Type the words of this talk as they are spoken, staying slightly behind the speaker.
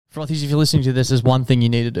Frothies, if you're listening to this, there's one thing you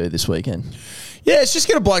need to do this weekend. Yeah, it's just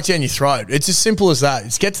get a bloke down your throat. It's as simple as that.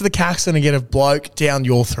 It's get to the Caxton and get a bloke down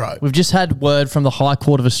your throat. We've just had word from the High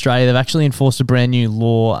Court of Australia. They've actually enforced a brand new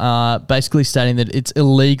law, basically stating that it's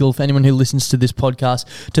illegal for anyone who listens to this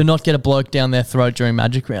podcast to not get a bloke down their throat during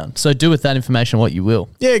Magic Round. So do with that information what you will.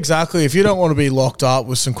 Yeah, exactly. If you don't want to be locked up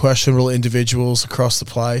with some questionable individuals across the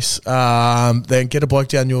place, then get a bloke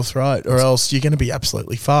down your throat, or else you're going to be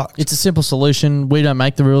absolutely fucked. It's a simple solution. We don't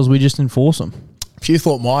make the rules. We just enforce them. If you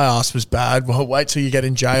thought my ass was bad, well, wait till you get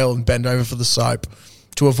in jail and bend over for the soap.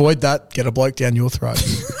 To avoid that, get a bloke down your throat.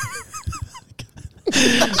 So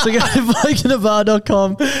go to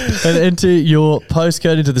blokeinthebar.com and enter your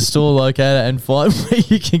postcode into the store locator and find where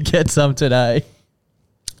you can get some today.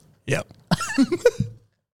 Yep.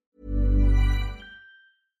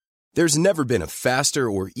 There's never been a faster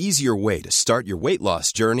or easier way to start your weight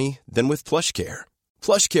loss journey than with PlushCare.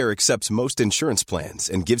 PlushCare accepts most insurance plans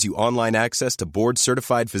and gives you online access to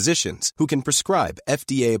board-certified physicians who can prescribe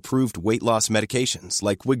FDA-approved weight loss medications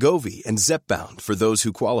like Wegovy and Zepbound for those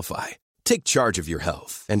who qualify. Take charge of your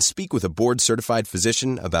health and speak with a board-certified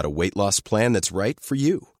physician about a weight loss plan that's right for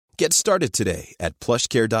you. Get started today at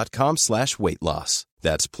plushcare.com/weight loss.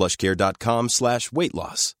 That's plushcare.com/weight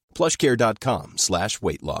loss.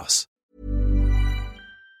 plushcare.com/weight loss.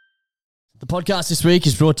 The podcast this week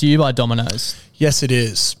is brought to you by Domino's. Yes, it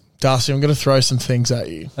is. Darcy, I'm going to throw some things at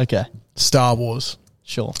you. Okay, Star Wars,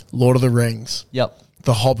 sure. Lord of the Rings, Yep.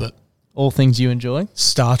 The Hobbit, All things you enjoy.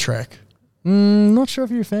 Star Trek. Not sure if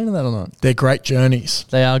you're a fan of that or not. They're great journeys.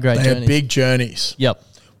 They are great They journeys. are big journeys. Yep.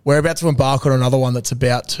 We're about to embark on another one that's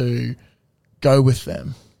about to go with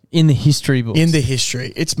them In the history books. in the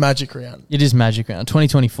history. It's Magic Round. It is Magic Round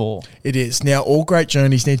 2024. It is. Now, all great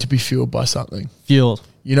journeys need to be fueled by something. Fueled.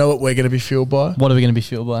 You know what we're going to be fueled by? What are we going to be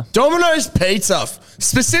fueled by? Domino's Pizza,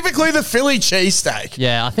 specifically the Philly cheesesteak.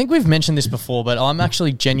 Yeah, I think we've mentioned this before, but I'm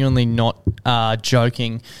actually genuinely not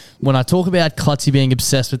joking. When I talk about Clutzy being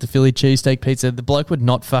obsessed with the Philly cheesesteak pizza, the bloke would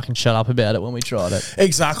not fucking shut up about it when we tried it.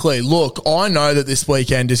 Exactly. Look, I know that this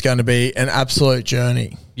weekend is going to be an absolute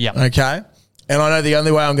journey. Yep. Okay? And I know the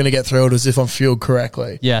only way I'm going to get through it is if I'm fueled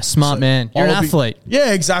correctly. Yeah, smart man. You're an athlete.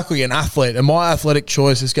 Yeah, exactly, an athlete. And my athletic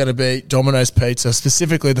choice is going to be Domino's Pizza,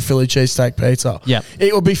 specifically the Philly cheesesteak pizza. Yep.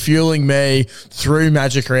 It will be fueling me through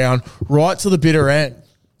Magic Round right to the bitter end.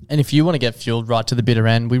 And if you want to get fueled right to the bitter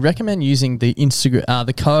end, we recommend using the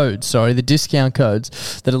the discount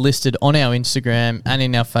codes that are listed on our Instagram and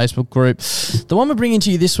in our Facebook group. The one we're bringing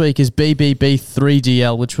to you this week is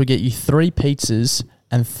BBB3DL, which will get you 3 pizzas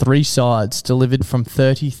and 3 sides delivered from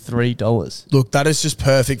 $33. Look, that is just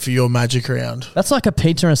perfect for your Magic Round. That's like a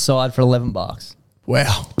pizza and a side for $11.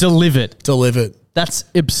 Wow. Delivered. Delivered. That's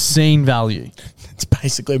obscene value. It's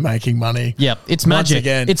basically making money. Yep, it's Once magic.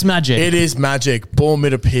 again, It's magic. It is magic. Boom,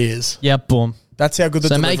 it appears. Yep, boom. That's how good the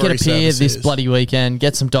So delivery make it appear service this is. bloody weekend.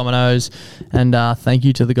 Get some Dominoes. And thank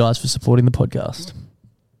you to the guys for supporting the podcast.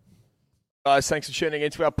 Guys, thanks for tuning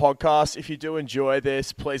into our podcast. If you do enjoy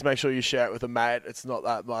this, please make sure you share it with a mate. It's not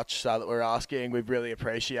that much that we're asking. We really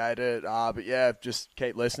appreciate it. But yeah, just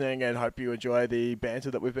keep listening and hope you enjoy the banter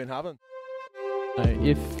that we've been having.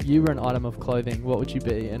 If you were an item of clothing, what would you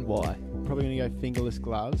be and why? Probably going to go fingerless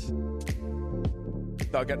gloves.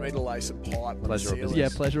 They'll get me to lace a pipe. with Pleasure or ceilings. Yeah,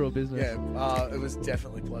 pleasure or business. Yeah, it was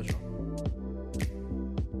definitely pleasure.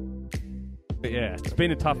 Yeah, it's been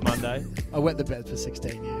a tough Monday. I wet the bed for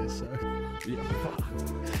 16 years, so Yeah.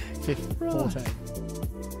 14.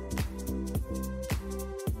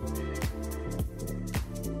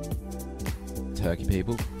 Turkey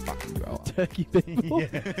people, fucking grow up. Turkey people.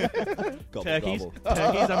 Gobble, Turkeys, gobble.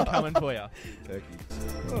 turkeys, I'm coming for you. Turkeys.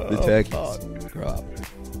 The turkeys, grow up.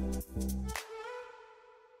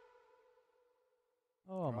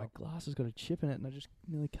 Oh, my glass has got a chip in it and I just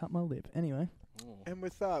nearly cut my lip. Anyway. And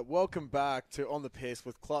with that, welcome back to On the Piss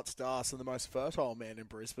with Klutz Das and the most fertile man in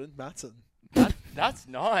Brisbane, Matson. That's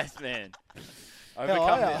nice, man.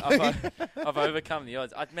 How I've overcome the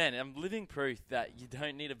odds. Man, I'm living proof that you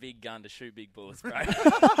don't need a big gun to shoot big bullets, bro.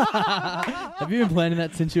 Have you been planning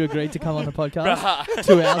that since you agreed to come on the podcast? Bruh.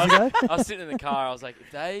 2 hours ago? I was sitting in the car. I was like,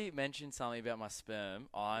 if they mention something about my sperm,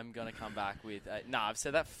 I'm going to come back with... I've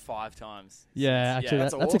said that 5 times. Yeah, since- actually, yeah,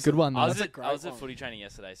 that's a awesome. good one. I Though. was at footy training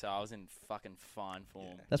yesterday, so I was in fucking fine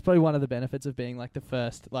form. That's probably one of the benefits of being like the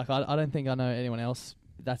first. Like, I don't think I know anyone else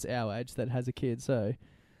that's our age that has a kid. So,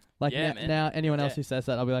 like, Yeah, man. now anyone else Yeah. who says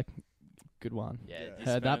that, I'll be like, good one. Yeah, Yeah. your Heard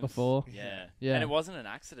that sperm's- before. Yeah. Yeah. And it wasn't an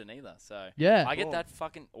accident either, so... Yeah. I get Cool. that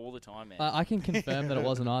fucking all the time, man. I can confirm that it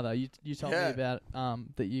wasn't either. You told Yeah. me about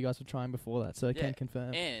that you guys were trying before that, so I can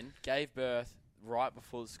confirm. And gave birth right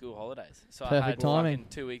before the school holidays. So I Perfect had timing.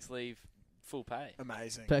 fucking 2 weeks leave full pay.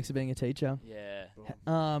 Amazing. Perks of being a teacher.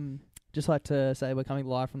 Yeah. Just like to say we're coming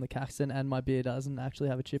live from the Caxton, and my beer doesn't actually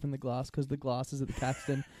have a chip in the glass because the glasses at the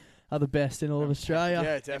Caxton are the best in all of Australia.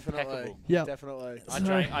 Yeah, definitely. Impeccable. Yeah. Definitely. I So-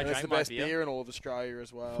 drank That's the my best beer. beer in all of Australia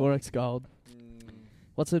as well. 4X Gold. Mm.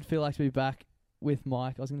 What's it feel like to be back with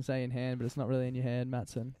Mike? I was going to say in hand, but it's not really in your hand,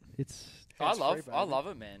 Matson. It's I Hands-free, love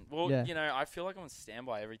it, man. Well, Yeah. you know, I feel like I'm on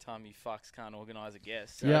standby every time you fucks can't organise a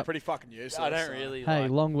guest. So Yeah, Yep. pretty fucking useless. I don't so. really hey,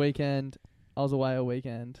 like. long weekend. I was away all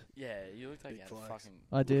weekend. Yeah, you looked like Big you had a flex. fucking.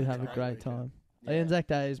 I did have a Great great weekend. time. Yeah. Anzac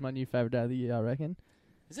Day is my new favourite day of the year, I reckon.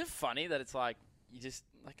 Is it funny that it's like you just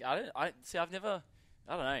like I've never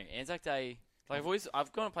I don't know Anzac Day. Like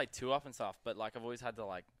I've gone and played 2-up and stuff, but like I've always had to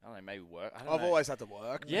like I don't know maybe work. I don't I've know. always had to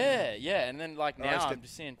work. Yeah, and then like I always now I'm get-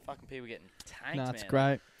 just seeing fucking people getting tanked. No, it's man.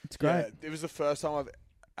 great. It's great. Yeah, it was the first time I've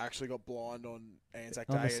actually got blind on Anzac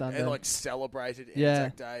On the Day and Sunday. like celebrated Yeah.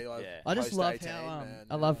 Anzac Day. Like, Yeah. I just love post-18, how man.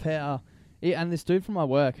 I love how and this dude from my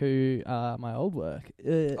work who my old work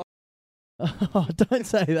oh, don't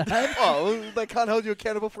say that. Oh, they can't hold you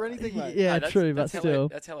accountable for anything, mate. Yeah, No, that's- true, but that's still.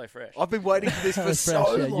 That's Hello Fresh. I've been waiting for this for Hello so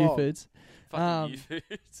Fresh, yeah, long. U-Foods. Fucking you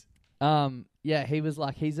foods. Yeah, he was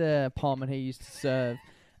like, he's a POM and he used to serve,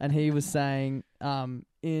 and he was saying,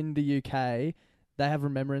 in the UK, they have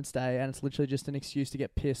Remembrance Day, and it's literally just an excuse to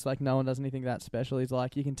get pissed. Like, no one does anything that special. He's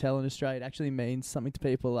like, you can tell in Australia it actually means something to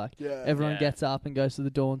people. Like, Yeah. everyone Yeah. gets up and goes to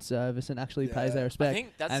the dawn service and actually pays Yeah. their I respect.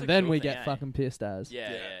 think that's And the then cool we thing, get eh? fucking pissed as.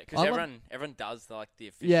 Yeah, Yeah. because I love- everyone does the, like the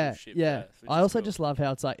official Yeah, shit yeah. first, which I is also cool. just love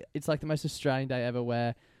how it's like the most Australian day ever,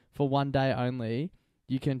 where for one day only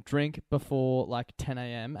you can drink before like 10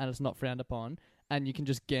 a.m. and it's not frowned upon, and you can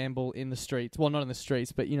just gamble in the streets. Well, not in the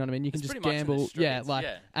streets, but you know what I mean. You can It's just pretty much in the gamble, yeah, streets, like,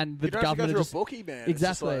 yeah. and the You don't have to go government through just a bookie, man. Exactly. It's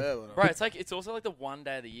just like, yeah, whatever. Right, it's like it's also like the one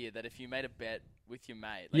day of the year that if you made a bet with your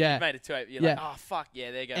mate, like Yeah. you made it 2-8, you're Yeah. like, oh fuck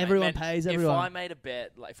yeah, there you go. mate." everyone Man, pays If everyone. I made a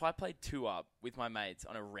bet, like if I played 2-up with my mates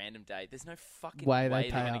on a random day, there's no fucking Way way, they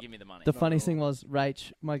they're pay gonna up. give me the money. The Not funniest at thing was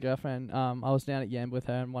Rach, my girlfriend. I was down at Yamba with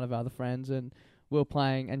her and one of our other friends, and we were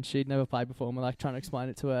playing, and she'd never played before. And we're like trying to explain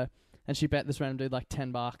it to her, and she bet this random dude like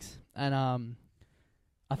 $10, and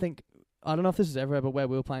I think. I don't know if this is everywhere, but where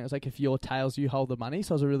we were playing, it was like if your tails, you hold the money.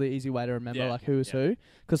 So it was a really easy way to remember Yeah, like who is yeah. who.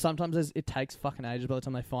 Because sometimes it takes fucking ages by the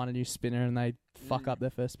time they find a new spinner and they fuck up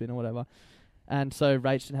their first spin or whatever. And so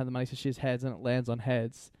Rach didn't have the money, so she's heads, and it lands on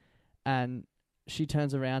heads. And she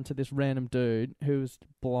turns around to this random dude who was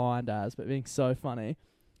blind as, but being so funny.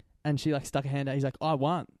 And she like stuck a hand out. He's like, I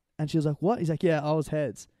won. And she was like, what? He's like, yeah, I was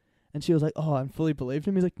heads. And she was like, oh, and fully believed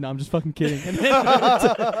him. He's like, no, I'm just fucking kidding. And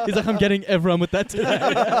he's like, I'm getting everyone with that today.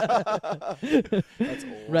 That's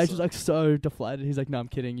Rach was awesome. like so deflated. He's like, no, I'm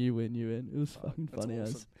kidding. You win. It was fucking That's funny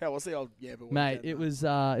awesome. as. How was the old Yamba Mate,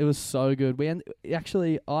 weekend, it was so good.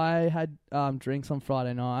 Actually, I had drinks on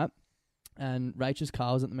Friday night, and Rachel's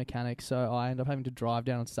car was at the mechanic, so I ended up having to drive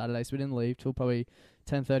down on Saturday, so we didn't leave till probably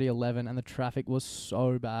 10:30, 11, and the traffic was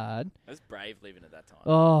so bad. I was brave leaving at that time.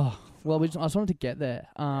 Oh, well, I just wanted to get there.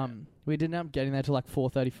 We didn't end up getting there till like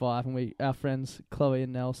 4:35, and our friends Chloe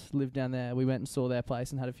and Nels lived down there. We went and saw their place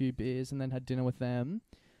and had a few beers, and then had dinner with them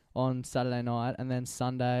on Saturday night, and then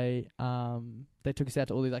Sunday, they took us out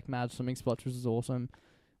to all these like mad swimming spots, which was awesome.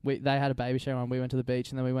 They had a baby shower and we went to the beach,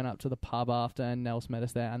 and then we went up to the pub after, and Nels met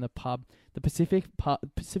us there. And the pub, the Pacific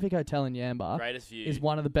Hotel in Yamba, Greatest view. is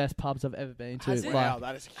one of the best pubs I've ever been to. Has it? Like, Wow,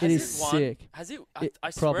 that is it Has is won- sick. Has it? It- I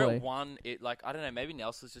swear probably. it won. It like I don't know. Maybe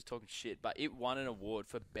Nelson's just talking shit, but it won an award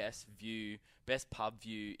for best pub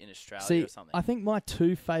view in Australia See, or something. I think my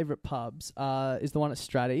two favourite pubs is the one at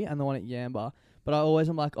Stratty and the one at Yamba. But I always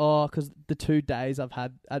am like, oh, because the 2 days I've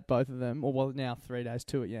had at both of them, or well, now 3 days,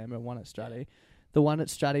 2 at Yamba, 1 at Stratty. The one at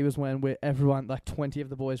Stratty was when everyone, like 20 of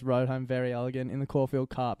the boys, rode home very elegant in the Caulfield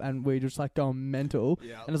Cup, and we just like going mental.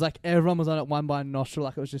 Yeah. And it was like everyone was on it one by a nostril,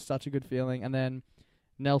 like it was just such a good feeling. And then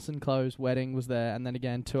Nelson Chloe's wedding was there, and then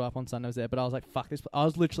again 2 Up on Sunday was there. But I was like, fuck this. I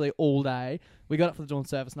was literally all day. We got up for the dawn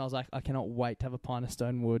service, and I was like, I cannot wait to have a pint of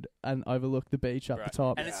Stonewood and overlook the beach up Right. the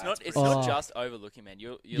top. And it's Yeah, not. it's It's pretty not cool. just overlooking, man.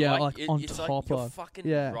 You're Yeah, like, like, on it's top like you're of- fucking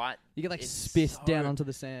yeah. right. You get like It's spit so- down onto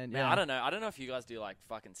the sand. Man, Yeah. I don't know. I don't know if you guys do like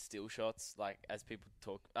fucking still shots, like as people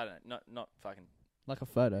talk. I don't know. Not fucking. Like a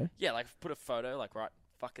photo. Yeah, like put a photo like right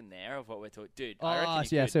fucking there of what we're talking. Dude, Oh, I reckon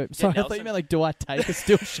you yeah. could So get sorry, I thought you Nelson- meant like, do I take a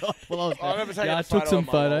still shot while I was there? I remember taking yeah, a I took photo some on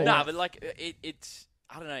my photos. wall. Nah, but like it's.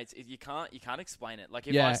 I don't know. You can't explain it. Like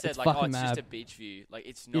if Yeah, I said it's like, oh, fucking it's just mad. a beach view. Like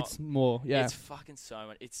it's not. It's more, yeah. It's fucking so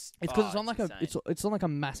much. It's It's because oh, it's on like insane. it's on like a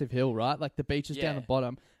massive hill, right? Like the beach is down Yeah. the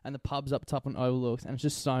bottom, and the pub's up top and overlooks, and it's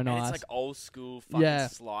just so And nice. it's like old school fucking Yeah.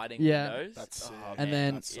 sliding Yeah. windows. That's sick. Oh, And man,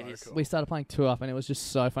 then- That's so it is. cool. We started playing 2 Up, and it was just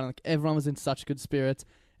so fun. Like everyone was in such good spirits.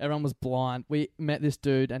 Everyone was blind. We met this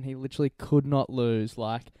dude, and he literally could not lose.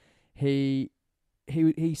 Like he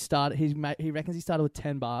started. He reckons he started with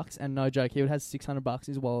 $10, and no joke, he would have $600 in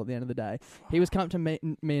his wallet at the end of the day. He was coming to me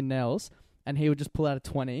and Nels, and he would just pull out a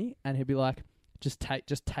 20, and he'd be like, just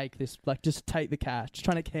take this, like, just take the cash. Just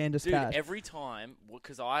trying to hand us Dude, cash. every time,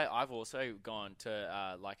 because I've also gone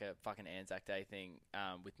to like a fucking Anzac Day thing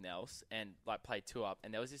with Nels and like played 2-up,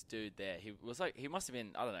 and there was this dude there. He was like, he must have been,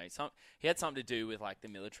 I don't know, he had something to do with like the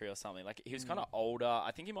military or something. Like he was kind of older. I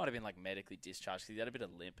think he might have been like medically discharged because he had a bit of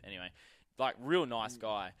limp. Anyway, like real nice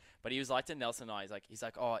guy. But he was like to Nelson and I, he's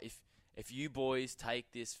like, oh, if you boys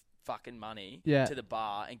take this fucking money to the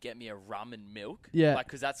bar and get me a rum and milk, like,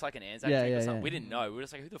 because that's like an Anzac drink or something. We didn't know. We were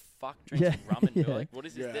just like, who the fuck drinks rum and milk? Like, what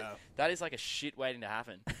is this? That is like a shit waiting to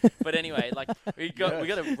happen. But anyway, like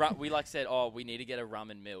we like said, oh, we need to get a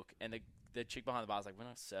rum and milk, and the chick behind the bar was like, we're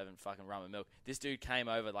not serving fucking rum and milk. This dude came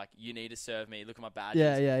over like, you need to serve me. Look at my badges.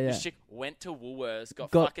 This chick went to Woolworths,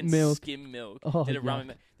 got fucking milk. skim milk, Oh, did a rum and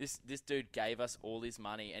milk. This dude gave us all his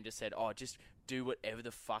money and just said, oh, just do whatever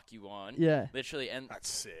the fuck you want. Yeah. Literally. And That's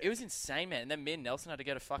sick. it was insane, man. And then me and Nelson had to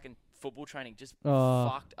go to fucking football training, just Oh.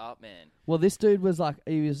 fucked up, man. Well, this dude was like,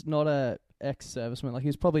 he was not a ex-serviceman. Like,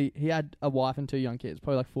 he had a wife and 2 young kids,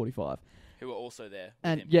 probably like 45. Who were also there. With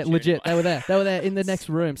And him, yeah, shooting legit, him. they were there. They were there in the next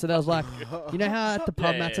room. So there was like, you know how at the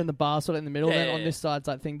pub Yeah, mats yeah. and the bar sort of in the middle, Yeah, then yeah, on yeah. this side's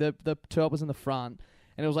like thing, the 2-up was in the front,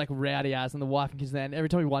 and it was like rowdy as, and the wife and kids there, and every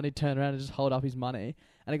time he won, he'd turn around and just hold up his money.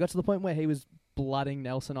 And it got to the point where he was blooding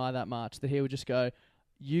Nelson and I that much that he would just go,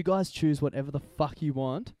 you guys choose whatever the fuck you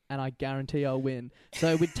want, and I guarantee I'll win.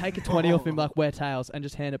 So we'd take a 20 off him, like, wear tails, and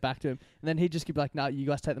just hand it back to him. And then he'd just be like, no, you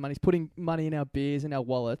guys take the money. He's putting money in our beers, in our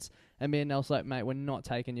wallets. And me and Nelson like, mate, we're not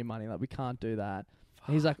taking your money. Like, we can't do that.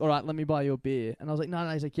 And he's like, all right, let me buy you a beer. And I was like, no.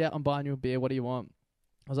 He's like, yeah, I'm buying you a beer. What do you want?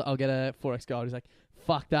 I was like, I'll get a 4X Gold. He's like,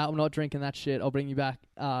 fuck that. I'm not drinking that shit. I'll bring you back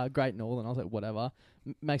Great Northern. I was like, whatever.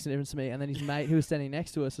 Makes a difference to me. And then his mate who was standing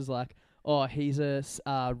next to us is like, oh, he's a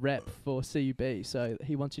rep for CUB, so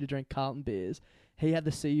he wants you to drink Carlton beers. He had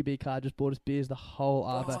the CUB card, just bought us beers the whole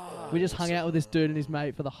Arvo. We just hung out with this dude and his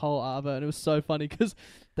mate for the whole Arvo, and it was so funny because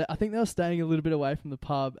I think they were staying a little bit away from the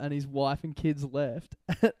pub, and his wife and kids left,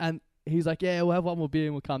 and he's like, yeah, we'll have one more beer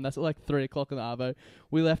and we'll come. That's at like 3 o'clock in the Arvo.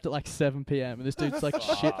 We left at like 7 p.m. and this dude's like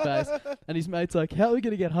shit faced. And his mate's like, how are we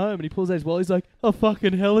going to get home? And he pulls out his wallet. He's like, a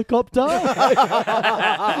fucking helicopter.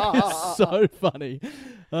 It's so funny.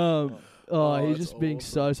 He's just being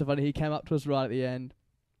so funny. He came up to us right at the end.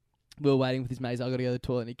 We were waiting with his mates. I got to go to the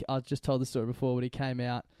toilet. And I just told the story before when he came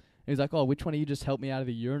out. He was like, oh, which one of you just helped me out of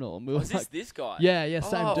the urinal? And we were Was like, this guy? yeah,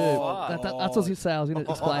 same Oh, dude. fuck. That's what I was going to say. I was going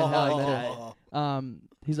to explain how he met him.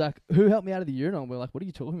 He's like, who helped me out of the urinal? And we're like, what are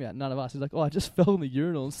you talking about? None of us. He's like, oh, I just fell in the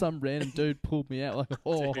urinal and some random dude pulled me out. Like,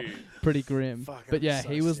 oh, Dude. pretty grim. Fuck, But yeah, that's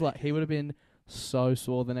so he was sick. like, he would have been so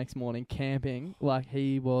sore the next morning camping. Like,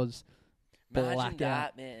 he was Imagine blackout.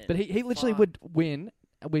 that, man. But he literally Fuck. would win.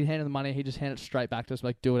 We handed the money. He just handed it straight back to us.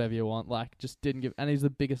 Like, do whatever you want. Like, just didn't give. And he's the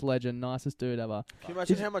biggest legend, nicest dude ever. Can you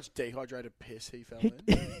imagine how much dehydrated piss he fell He,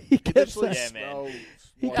 in? he kept Literally saying, Yeah, man. smells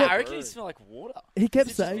He like kept- I reckon brew. he smelled like water. he kept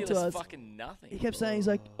Does it just saying feel to as us, fucking nothing. he kept saying, he's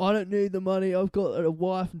like, I don't need the money. I've got a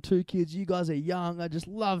wife and 2 kids. You guys are young. I just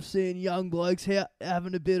love seeing young blokes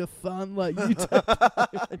having a bit of fun. Like, you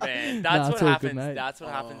Man, Nah, that's it's what all good, happens. mate. That's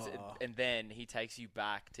what happens, Oh. and then he takes you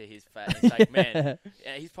back to his face. It's like, man,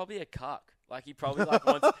 yeah, he's probably a cuck. Like, he probably like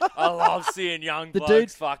wants. I love seeing young The blokes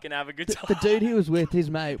dude- fucking have a good time. the dude he was with, his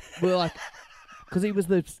mate, we were like, because he was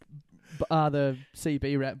the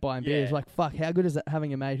CB rep buying beers. Yeah. Like, fuck, how good is it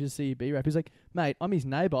having a mate who's CB rep? He's like, mate, I'm his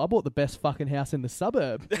neighbour. I bought the best fucking house in the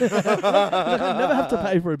suburb. He's like, I never have to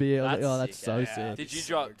pay for a beer. I was like, oh, that's sick, so yeah. sick. Did you So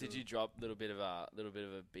drop? good. Did you drop a little bit of a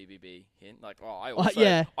BBB hint? Like, oh, I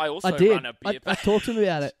I also did. run a beer. I talked to him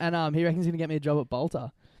about it, and he reckons he's gonna get me a job at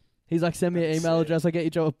Bolter. He's like, send me an email address, I'll get you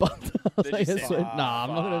a job at Bolter. I was Did like, you "Yeah, send sweet." it? Nah, I'm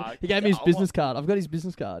not gonna. Fuck. He gave me his Yeah, I business want- card. I've got his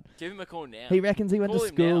business card. Give him a call now. He reckons he went to Call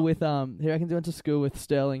him school now. with He reckons he went to school with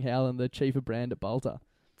Sterling Howland, the chief of brand at Bolter.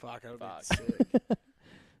 Fuck, that would Fuck. be sick.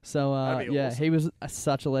 So That'd be yeah, awesome. he was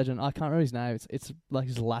such a legend. I can't remember his name. It's like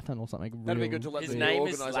his Latin or something. That'd be real- good to let His the name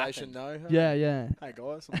is organisation know. Latin. Hey, Yeah. Hey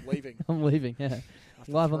guys, I'm leaving. I'm leaving. Yeah.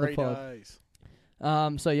 After Live on the 3 pod. days.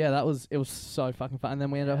 So yeah, it was so fucking fun. And then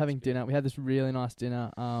we ended up Yeah, having it's been- dinner. We had this really nice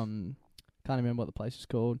dinner. Can't remember what the place was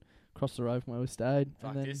called. Across the road from where we stayed.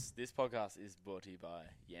 Fuck, and then this podcast is brought to you by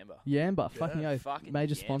Yamba. Yamba, fucking oath. Fucking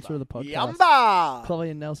Major Yamba. sponsor of the podcast. Yamba! Chloe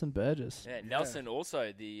and Nelson Burgess. Yeah, Nelson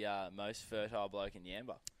also the most fertile bloke in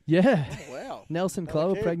Yamba. Yeah. Oh, wow. Nelson Another Chloe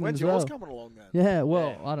were kid. pregnant When's as yours well. coming along then? Yeah,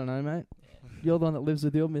 well, Yeah. I don't know, mate. You're the one that lives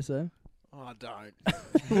with your misso. Oh, I don't.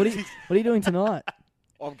 What are you doing tonight?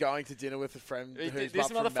 I'm going to dinner with a friend who's This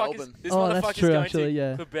up from motherfucker's Melbourne. this Oh, that's motherfucker's true, going actually, to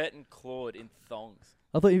yeah. Quebec and Claude in thongs.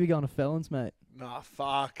 I thought you'd be going to Felons, mate. Nah,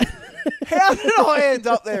 fuck. How did I end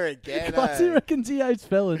up there again? Clutzy reckons he hates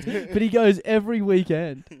Felons, but he goes every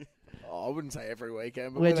weekend. Oh, I wouldn't say every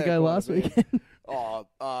weekend. But Where'd you we're there go quite a last bit. weekend?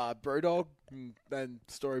 Brewdog, and then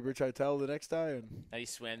Storybridge Hotel the next day. And And he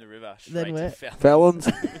swam the river Then straight where? to Felons.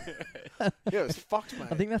 Yeah, it was fucked, mate.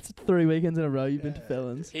 I think that's 3 weekends in a row you've been to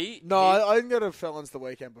Felons. No, I didn't go to Felons the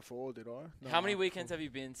weekend before, did I? No, How many weekends have you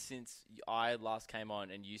been since I last came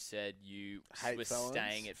on and you said you Hate were Felons?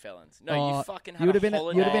 staying at Felons? No, you fucking had you would a have been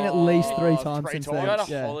holiday. you would have been at least 3 Oh, times 3 since times. then. You had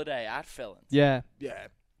a yeah. holiday at Felons. Yeah, Yeah.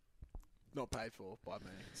 Not paid for by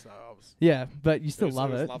me, so I was. yeah, but you still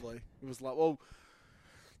love It was it. lovely. It was well,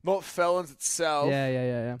 not Felons itself.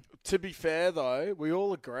 Yeah. To be fair, though, we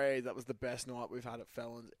all agreed that was the best night we've had at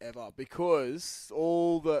Felons ever because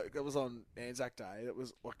it was on Anzac Day. It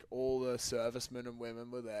was like all the servicemen and women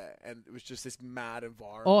were there, and it was just this mad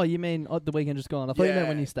environment. Oh, you mean the weekend just gone? I thought you meant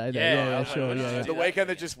when you stayed there. Yeah, Yeah, I was like, sure. when did Yeah, you yeah. do The that? weekend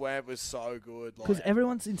that just went was so good. Because Like,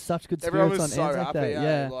 everyone's in such good everyone spirits was on so Anzac happy. Day.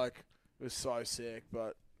 Yeah. Like it was so sick,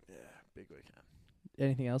 but yeah, big weekend.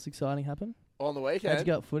 Anything else exciting happen? On the How'd weekend, you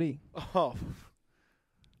go at footy? oh,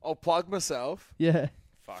 I'll plug myself. Yeah,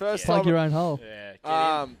 Fuck First yeah. plug time- your own hole. Yeah, get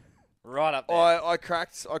Um, in. Right up there. I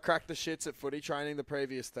cracked the shits at footy training the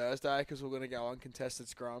previous Thursday because we are going to go uncontested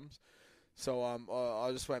scrums. So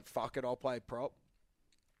I just went fuck it, I'll play prop,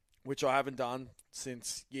 which I haven't done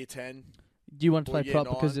since year 10 Do you want to Well, play yeah, prop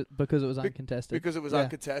no, because it was Bec- uncontested? because it was Yeah.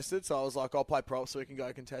 uncontested. So I was like, I'll play prop so we can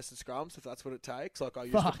go contested scrums if that's what it takes. Like I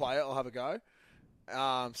used Fuck. to play it, I'll have a go.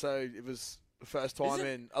 So it was the first time Is it-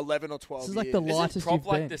 in 11 or 12 This is years. like the Isn't lightest Prop you've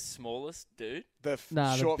like been. the smallest dude? The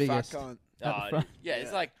Nah, the short fat biggest. cunt. At the Oh, front. yeah, it's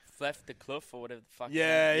Yeah. like Flef the Cliff or whatever the fuck. his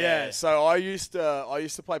Yeah, name- yeah. So I used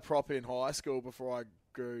to play prop in high school before I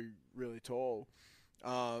grew really tall.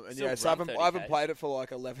 And Still yeah, so I run haven't 30Ks. played it for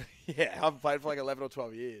like 11. Yeah, I haven't played it for like 11 or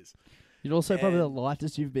 12 years. You're also probably the And-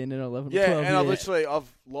 lightest you've been in 11 or Yeah, 12 and years.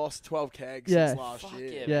 I've lost 12 kegs Yeah. since last Fuck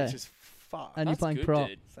year, yeah, which man. is fuck. And you're That's playing good, prop.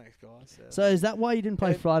 dude. Thanks, guys. Yeah. So is that why you didn't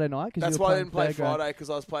play And Friday night? that's you were why I playing didn't play third grade? Friday because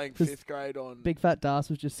I was playing 'Cause 5th grade on. Big Fat Das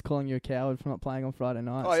was just calling you a coward for not playing on Friday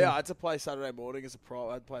night. Oh so yeah, I had to play Saturday morning as a prop.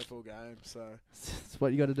 I had to play a full game, so That's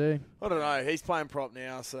what you got to do. I don't know. He's playing prop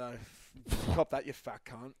now, so cop that, you fat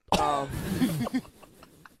cunt.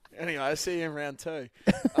 Anyway, I'll see you in round 2.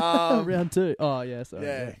 Round 2. Oh, yeah, sorry.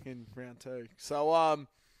 Yeah, in round 2. So,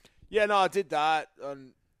 yeah, no, I did that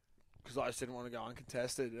because I just didn't want to go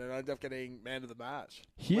uncontested, and I ended up getting man of the match.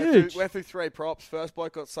 Huge. Went through 3 props. First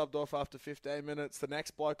bloke got subbed off after 15 minutes. The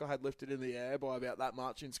next bloke I had lifted in the air by about that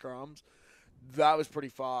much in scrums. That was pretty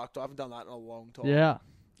fucked. I haven't done that in a long time. Yeah.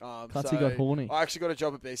 So Clutzy got horny. I actually got a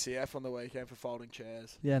job at BCF on the weekend for folding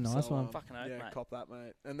chairs. Yeah, nice So, one. Fucking oath, yeah, mate. cop that,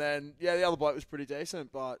 mate. And then, yeah, the other bloke was pretty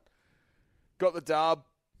decent, but got the dub.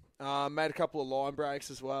 Made a couple of line breaks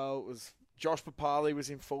as well. It was Josh Papali was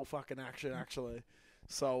in full fucking action, actually.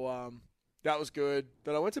 So, that was good.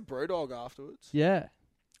 Then I went to Brewdog afterwards. Yeah.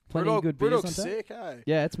 Plenty of good beers Brewdog's on tap. sick, hey?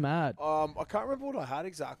 Yeah, it's mad. I can't remember what I had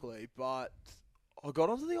exactly, but I got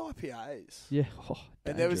onto the IPAs. Yeah. Oh,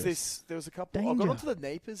 And there was dangerous. there was a couple. I Danger. got onto the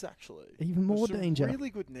Neepers actually. Even more There's some danger.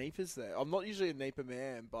 Really good Neepers there. I'm not usually a Neeper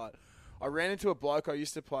man, but I ran into a bloke I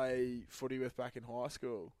used to play footy with back in high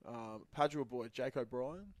school. Padua boy, Jake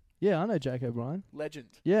O'Brien, Yeah, I know Jake O'Brien. legend,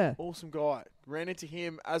 Yeah. awesome guy. Ran into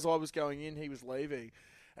him as I was going in. He was leaving,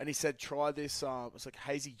 and he said, "Try this. It's like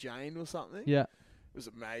Hazy Jane or something." Yeah. It was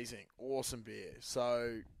amazing, awesome beer.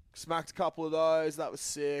 So smacked a couple of those. That was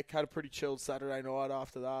sick. Had a pretty chilled Saturday night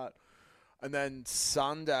after that. And then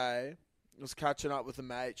Sunday, was catching up with a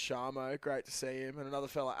mate, Sharmo. Great to see him. And another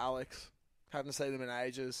fella, Alex. Hadn't seen them in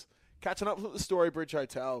ages. Catching up at the Storybridge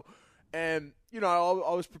Hotel. And, you know,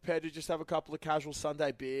 I was prepared to just have a couple of casual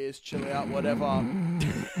Sunday beers, chill out, whatever.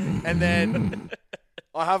 And then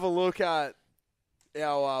I have a look at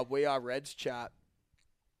our We Are Reds chat.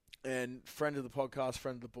 And friend of the podcast,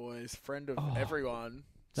 friend of the boys, friend of everyone,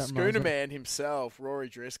 that Schooner reminds me. Man himself, Rory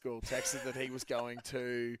Driscoll, texted that he was going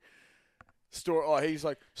to he's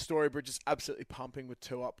like, Storybridge is absolutely pumping with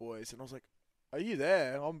 2 Up boys. And I was like, are you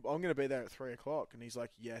there? I'm going to be there at 3 o'clock. And he's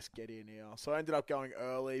like, yes, get in here. So I ended up going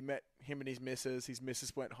early, met him and his missus. His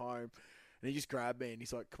missus went home. And he just grabbed me and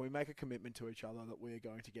he's like, can we make a commitment to each other that we're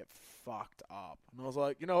going to get fucked up? And I was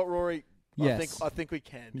like, you know what, Rory? Yes. I think we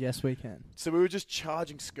can. Yes, we can. So we were just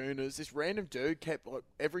charging schooners. This random dude kept, like,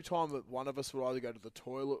 every time that one of us would either go to the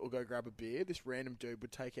toilet or go grab a beer, this random dude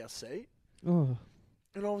would take our seat. Oh.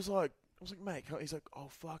 And I was like, mate, he's like, oh,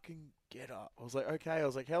 fucking get up. I was like, okay. I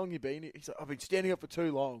was like, how long you been here? He's like, I've been standing up for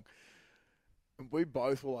too long. And we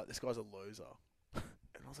both were like, this guy's a loser.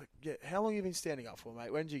 And I was like, yeah, how long you been standing up for,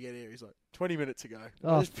 mate? When did you get here? He's like, 20 minutes ago.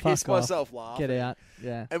 Oh, I just pissed fuck off. myself laughing. Get out.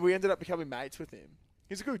 Yeah. And we ended up becoming mates with him.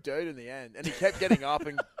 He's a good dude in the end, and he kept getting up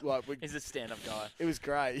and like He's a stand-up guy. it was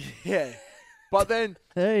great. Yeah, but then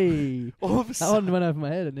Hey. all of a That sudden, one went over my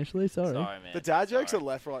head initially. Sorry. Sorry, man. the dad jokes Sorry. are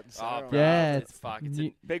left, right, and Oh, center. bro, Yeah. it's fuck. It's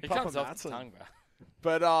You- Big it Papa comes off the Matson. tongue, bro.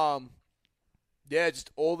 But yeah,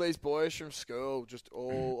 just all these boys from school, just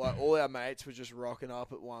all our mates were just rocking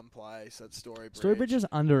up at one place at Storybridge. Storybridge is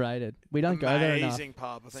underrated. We don't go there enough. Amazing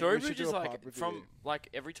pub. I think we should Storybridge do is a pub like review. from like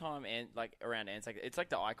every time and like around Anzac, it's like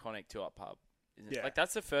the iconic two-up pub. Isn't it? Yeah. Like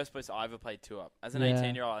that's the first place I ever played two-up. As an Yeah.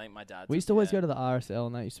 18-year-old, I think my dad. We used to always go to the RSL,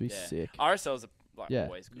 and that used to be sick. RSL's like Yeah.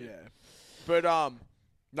 always good. Yeah, but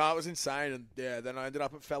no, it was insane, and yeah, then I ended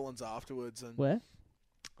up at Felons afterwards, and Where?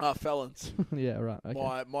 Felons, Yeah, right.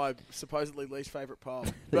 Okay. my supposedly least favourite pub.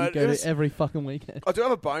 That you But go it was, to every fucking weekend. I do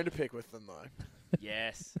have a bone to pick with them though.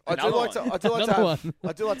 Yes. I do Another like one. to. I do like to Another have. one.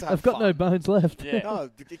 I do like to have. I've got no fun. bones left. Yeah. No,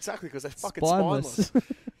 exactly, because they're fucking Spineless.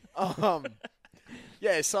 spineless.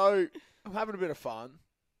 Yeah, so I'm having a bit of fun.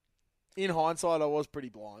 In hindsight, I was pretty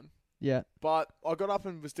blind, Yeah. but I got up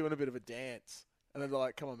and was doing a bit of a dance, and they're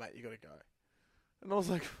like, "Come on, mate, you got to go." And I was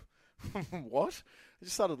like, "What?" I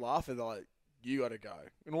just started laughing. They're like, "You got to go,"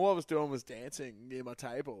 and all I was doing was dancing near my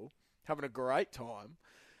table, having a great time,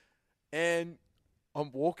 and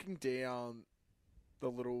I'm walking down the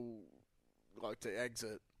little the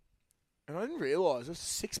exit. And I didn't realise there's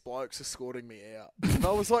 6 blokes escorting me out. And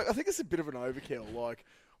I was like, I think it's a bit of an overkill. Like,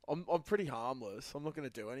 I'm pretty harmless. I'm not going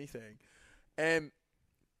to do anything. And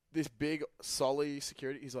this big Solly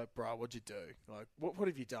security, he's like, bro, what'd you do? Like, what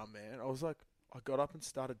have you done, man? I was like, I got up and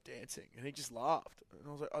started dancing. And he just laughed. And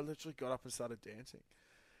I was like, I literally got up and started dancing.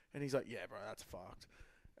 And he's like, yeah, bro, that's fucked.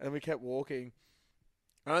 And then we kept walking.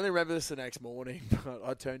 I only remember this the next morning, but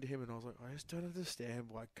I turned to him and I was like, I just don't understand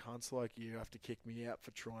why cunts like you have to kick me out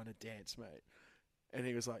for trying to dance, mate. And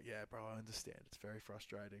he was like, yeah, bro, I understand. It's very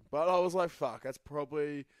frustrating. But I was like, fuck, that's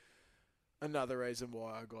probably another reason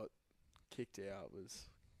why I got kicked out, was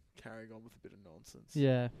carrying on with a bit of nonsense.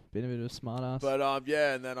 Yeah. Been a bit of a smart ass. But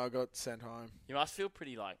yeah, and then I got sent home. You must feel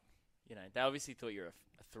pretty like, they obviously thought you were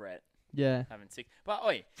a threat yeah. having 6. But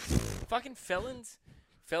oi, fucking felons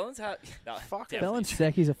have no, Fuck definitely Felon true.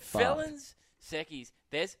 Seckies are fucked. Felons, seckies.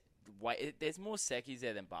 There's more seckies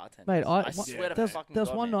there than bartenders. Mate, I swear to there's fucking there was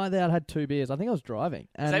God, one man. night there I had 2 beers. I think I was driving.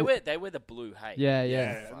 'Cause And they wear the blue hay. yeah, Yeah,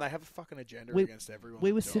 yeah. and they have a fucking agenda We- against everyone.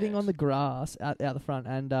 We were Dogs. sitting on the grass out the front,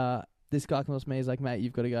 and this guy comes up to me. He's like, mate,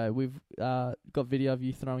 you've got to go. We've got video of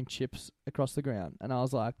you throwing chips across the ground. And I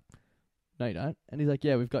was like, no, you don't. And he's like,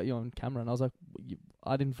 yeah, we've got you on camera. And I was like,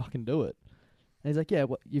 I didn't fucking do it. And he's like, yeah,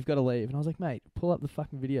 you've got to leave. And I was like, mate, pull up the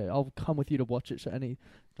fucking video. I'll come with you to watch it. And he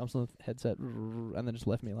jumps on the headset and then just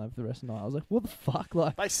left me alone for the rest of the night. I was like, what the fuck?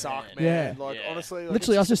 Like, They suck, Man. man. Yeah. Like, Yeah. honestly. Like,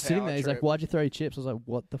 literally, I was it's just sitting a there. He's power like, why'd you throw your chips? I was like,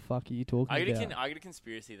 what the fuck are you talking I about? get a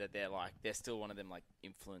conspiracy that they're still one of them like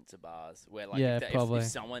influencer bars where like Yeah, if probably. if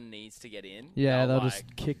someone needs to get in, Yeah, they'll like,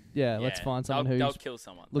 just kick. Yeah, let's find someone they'll who's kill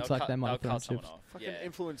someone. looks They'll like they might they'll have cut thrown someone off. Fucking Yeah.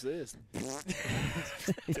 influence this.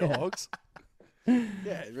 Yeah. Dogs.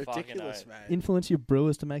 Yeah, ridiculous, oath. man. influence your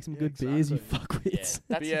brewers to make some Yeah, good beers. You exactly. Yeah,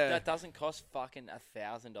 fuckwits. that doesn't cost fucking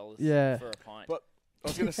 $1,000 Yeah. for a pint. But I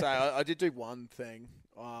was gonna say I did do one thing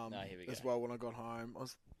here we as go. well when I got home. I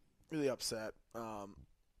was really upset.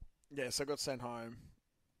 Yeah, so I got sent home.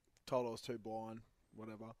 Told I was too blind.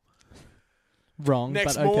 Whatever. Wrong.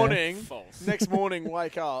 Next but okay. morning, False. next morning,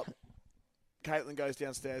 wake up. Caitlin goes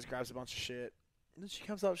downstairs, grabs a bunch of shit, and then she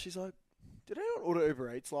comes up. She's like, "Did anyone order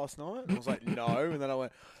Uber Eats last night?" And I was like, "No." And then I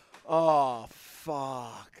went, "Oh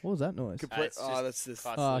fuck." What was that noise? It's just That's this.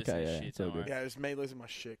 Clutch Oh, losing okay, his yeah, shit, it's all don't good. worry. Yeah, it was me losing my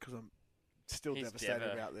shit because I'm still He's devastated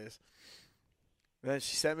devo. about this. And then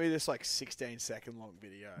she sent me this 16-second long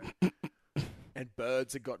video, and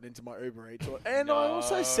birds had gotten into my Uber Eats. And I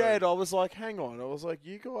also No. said, I was like, hang on. I was like,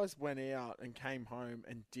 you guys went out and came home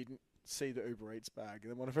and didn't see the Uber Eats bag.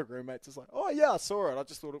 And then one of her roommates was like, oh yeah, I saw it. I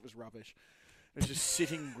just thought it was rubbish. It was just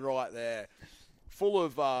sitting right there, full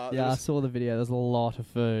of. There Yeah, I was- saw the video. There's a lot of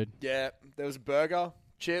food. yeah, there was a burger,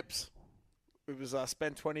 chips. It was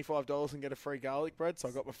spend $25 and get a free garlic bread. So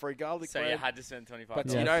I got my free garlic So bread. you had to spend $25. But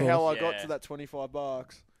Yeah, you of know how I course. got Yeah. to that $25?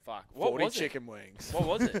 Fuck. What 40 was chicken wings. it? What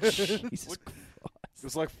was it? Jesus What- It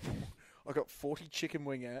was like I got 40 chicken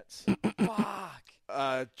wingettes,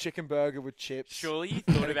 Fuck. chicken burger with chips. Surely you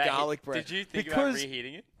thought And about garlic bread. Did you think Because- about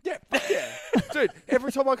reheating it? Yeah, fuck yeah, dude.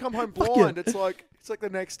 Every time I come home Fuck blind, yeah. it's like the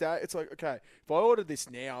next day. It's like, okay, if I ordered this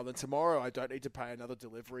now, then tomorrow I don't need to pay another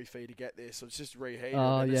delivery fee to get this. So it's just reheated,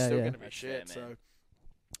 Oh, and it's yeah, still yeah. going to be That's shit. fair, man. So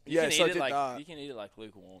You yeah, can so I eat it did like that. you can eat it like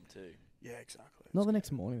lukewarm too. Yeah, exactly. Not the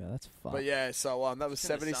next morning though. That's fun. But yeah, so that was It's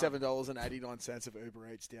in the sun. $77.89 of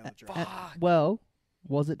Uber Eats down the drain. Fuck. Well,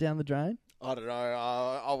 was it down the drain? I don't know.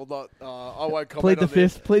 I will not. I won't comment Plead the on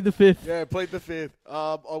this. fifth. Plead the fifth. Yeah, plead the fifth.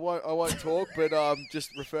 I won't talk, but just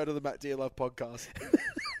refer to the Matt Dearlove podcast.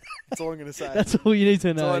 That's all I'm gonna say. That's all you need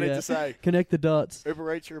to That's all know. I need yeah. to say. Connect the dots.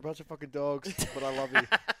 Uber Eats, you're a bunch of fucking dogs, but I love you.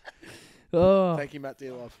 Oh, Thank you, Matt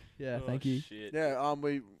Dearlove. yeah. Oh, Thank you. Shit. Yeah,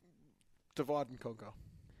 we divide and conquer.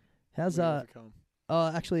 How's We overcome.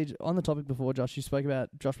 actually, on the topic before, Josh, you spoke about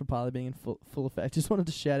Josh Papali being in full effect. Just wanted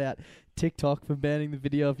to shout out TikTok for banning the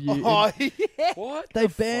video of you. Oh, yeah. What? They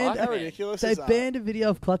the banned- fuck, How man? ridiculous They is that? banned a video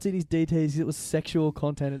of Klutz in his DTs. It was sexual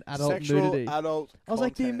content and adult Sexual nudity. adult I was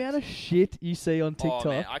like, the content. amount of shit you see on TikTok. Oh,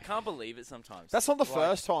 man, I can't believe it sometimes. That's not the Like,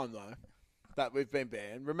 first time though that we've been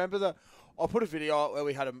banned. Remember I put a video out where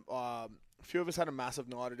we had a few of us had a massive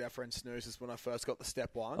night at our friend Snoozes when I first got the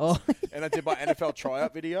step ones, Oh, and I did my NFL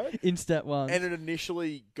tryout video, in step one. and it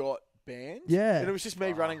initially got banned. Yeah. and it was just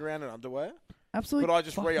me running around in underwear, Absolutely. but I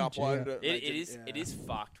just fucking re-uploaded genius. it. It is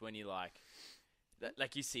fucked when you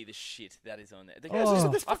like you see the shit that is on there. The Oh.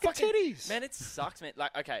 guys- There's I fucking titties. Man, it sucks, man.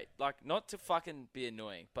 Like, okay, like not to fucking be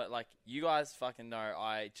annoying, but like you guys fucking know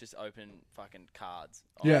I just open fucking cards.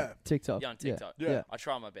 Yeah. TikTok. Yeah, on TikTok. Yeah. I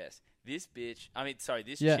try my best. This bitch,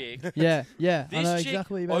 this Yeah. chick, Yeah. Yeah. I this know chick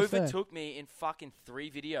exactly what you're about to say. overtook me in fucking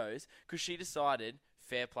 3 videos because she decided,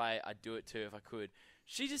 fair play, I'd do it too if I could.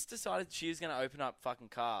 She just decided she was going to open up fucking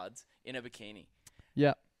cards in a bikini.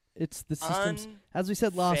 Yeah. It's the system's, as we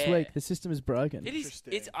said last Unfair. week, the system is broken. It is.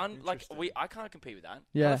 It's like I can't compete with that.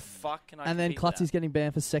 Yeah. How the fuck can I? And then compete with Klutzy's getting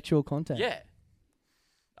banned for sexual content. that? Yeah.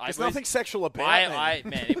 There's nothing sexual about me.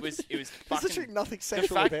 Man, it was There's fucking. literally nothing the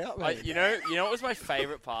sexual fact- about me. you know what was my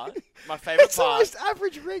favorite part? My favorite It's the part. most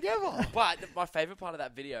average rig ever. But my favorite part of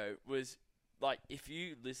that video was like if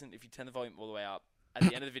you turn the volume all the way up. At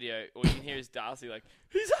the end of the video, all you can hear is Darcy like,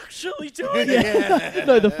 he's actually doing it. Yeah.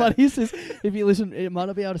 No, the funniest is if you listen, it might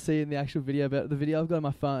not be able to see it in the actual video, but the video I've got on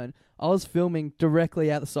my phone, I was filming directly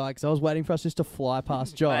out the side because I was waiting for us just to fly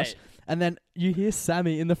past Josh, Mate. and then you hear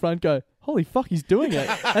Sammy in the front go, "Holy fuck, he's doing it!"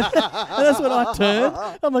 and that's when I turned.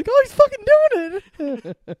 I'm like, "Oh, he's fucking doing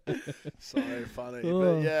it!" So funny.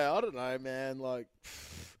 Oh. But yeah, I don't know, man. Like,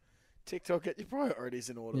 TikTok, get your priorities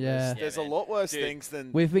in order. Yeah. There's Yeah, a man. lot worse Dude. things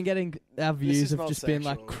than. We've been getting our views is have not just been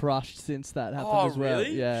like sexual. crushed since that happened Oh as well.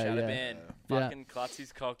 really? Yeah, Shadow yeah, ban. Yeah. Fucking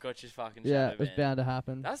Klutzy's cock got his fucking yeah. shadow It was ban. bound to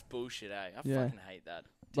happen. That's bullshit, eh? I Yeah. fucking hate that.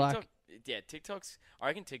 Like- TikTok, TikTok's. I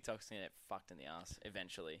reckon TikTok's gonna get fucked in the ass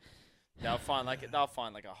eventually. They'll find like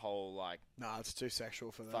a whole like Nah, it's too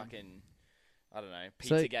sexual for them. fucking I don't know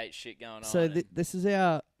So- Pizzagate shit going So on. and- this is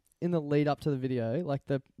our in the lead up to the video, like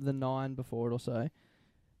the 9 before it or so.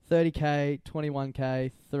 30k,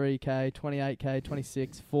 21k, 3k, 28k,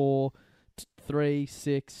 26, 4, 3,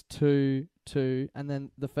 6, 2, 2, and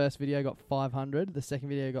then the first video got 500. The second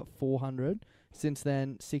video got 400. Since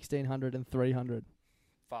then, 1600 and 300.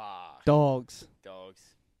 fuck Dogs.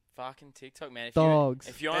 Fucking TikTok, man. Dogs.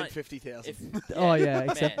 If you're And on, 50,000. if Oh yeah,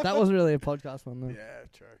 except man. that wasn't really a podcast one though. Yeah,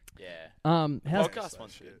 true. Yeah. How's Podcast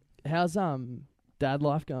one's good. how's dad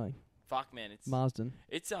life going? Fuck, man. Marsden.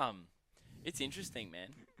 It's interesting, man,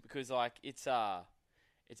 because like it's I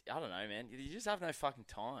don't know, man. You just have no fucking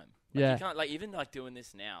time. Like, Yeah. You can't even like doing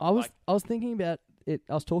this now. I was thinking about it.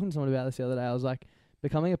 I was talking to someone about this the other day. I was like,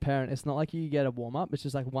 becoming a parent, it's not like you get a warm up. It's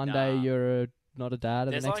just like one day Nah. you're not a dad,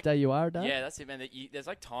 and There's the next like- day you are a dad. Yeah, that's it, man. There's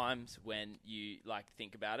like times when you like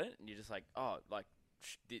think about it and you're just like, oh, like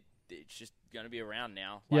it's just gonna be around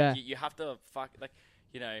now. Like, Yeah. you have to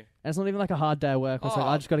you know. And it's not even like a hard day of work. It's like Oh.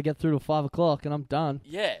 I just got to get through till 5 o'clock and I'm done.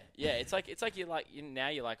 Yeah. It's like now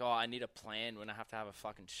you're like, oh, I need a plan when I have to have a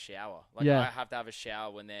fucking shower. Like Yeah. I have to have a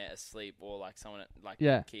shower when they're asleep or like someone like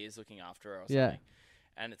Yeah. Kia's looking after her or Yeah. something.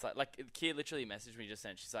 And it's like Kia literally messaged me just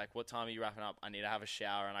then. She's like, "What time are you wrapping up? I need to have a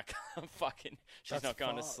shower, and I can't fucking." She's That's not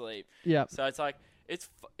going to fucked. sleep. Yeah. So it's like it's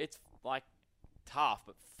like tough,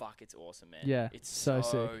 but fuck, it's awesome, man. Yeah, it's so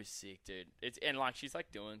sick, dude. It's and like she's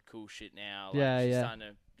like doing cool shit now. Like, Yeah, she's yeah. starting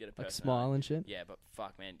to get a Like personality. smile and shit. Yeah, but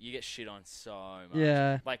fuck, man, you get shit on so much.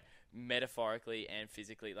 Yeah. Like metaphorically and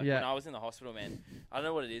physically. Like Yeah. when I was in the hospital, man, I don't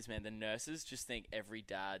know what it is, man. The nurses just think every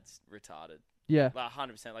dad's retarded. Yeah. Like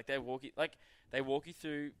 100%. Like they walk you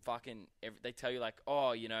through fucking. They tell you like,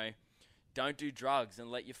 oh, you know, don't do drugs and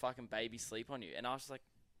let your fucking baby sleep on you. And I was just like,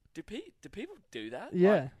 do people do that?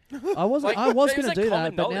 Yeah. Like, I was like, I was it was going like to do that,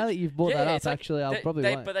 common but now knowledge. that you've brought Yeah, that up, it's like actually, I probably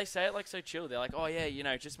won't. But they say it like so chill. They're like, oh yeah, you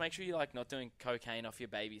know, just make sure you're like not doing cocaine off your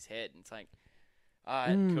baby's head. And it's like, all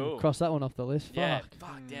right, cool. Cross that one off the list. Yeah,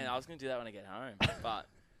 Fuck. damn. I was gonna do that when I get home, but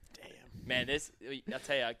Damn. man, I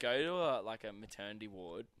tell you, I go to a maternity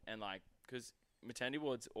ward and like because maternity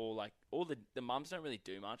wards all the mums don't really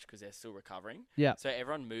do much because they're still recovering. Yeah. So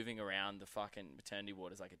everyone moving around the fucking maternity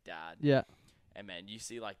ward is like a dad. Yeah. And man, you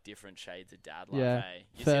see like different shades of dad life. Yeah. Eh?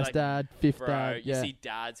 You First see, like, dad, fifth bro, dad. you Yeah. see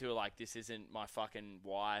dads who are like, this isn't my fucking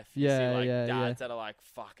wife. You Yeah, see like yeah, dads that are like,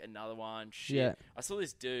 fuck, another one. Shit. Yeah. I saw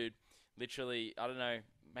this dude literally, I don't know,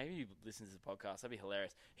 maybe he listens to the podcast. That'd be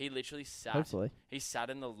hilarious. He literally Hopefully. he sat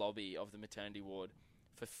in the lobby of the maternity ward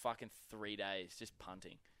for fucking 3 days just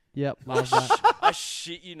punting. Yep. Love that. I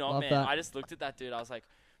shit you not, Love man. that. I just looked at that dude. I was like,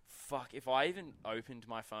 fuck, if I even opened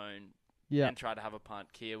my phone Yeah. and tried to have a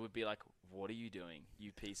punt, Kia would be like, what are you doing,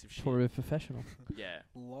 you piece of shit? For a professional. Yeah.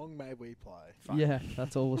 Long may we play. Fuck. Yeah.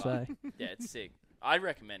 That's all we'll say. Yeah, it's sick. I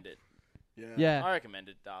recommend it. Yeah. Yeah. I recommend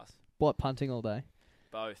it, Das. What, punting all day?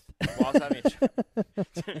 Both. Whilst having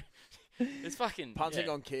a it's fucking Punting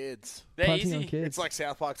yeah. on kids. They're Punting easy. on kids. It's like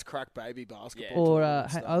South Park's crack baby basketball. Yeah. Or tournament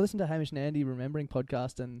I stuff. listened to Hamish and Andy Remembering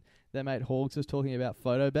podcast, and their mate Hawks was talking about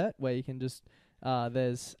photo bet, where you can just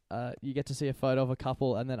you get to see a photo of a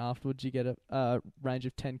couple, and then afterwards you get a range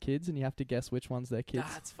of 10 kids, and you have to guess which one's their kids.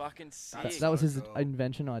 That's fucking sick. That's That was so his cool.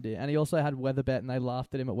 invention idea, and he also had weather bet, and they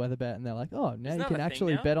laughed at him at weather bet, and they're like, "Oh, now Isn't you that can a thing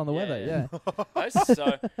actually now? bet on the Yeah, weather." yeah. Yeah. That's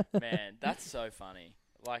so man, that's so funny.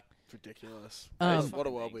 Like It's ridiculous. Um, what a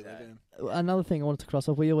fucking world we things, live eh? in. Another thing I wanted to cross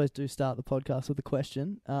off, we always do start the podcast with a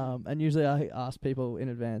question, and usually I ask people in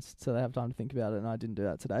advance so they have time to think about it, and I didn't do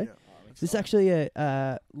that today. Yeah. This is actually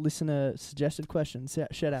a listener suggested question.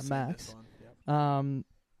 Shout out Seen Max. this one, yep.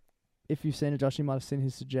 If you've seen it, Josh, you might have seen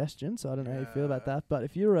his suggestion, so I don't know how you feel about Yeah. that. But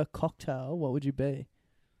if you were a cocktail, what would you be?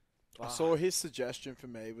 I saw his suggestion for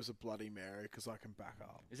me was a Bloody Mary because I can back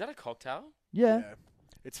up. Is that a cocktail? Yeah,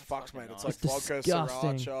 It's fucked, fucking mate. It's nice. like It's vodka, disgusting.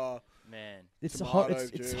 sriracha. Man. it's Tomato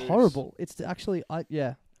it's juice. horrible. It's actually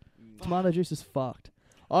tomato juice is fucked.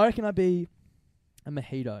 I reckon I'd be a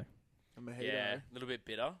mojito. A mojito. Yeah. A little bit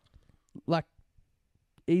bitter. Like,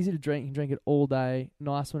 easy to drink. You can drink it all day.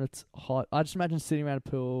 Nice when it's hot. I just imagine sitting around a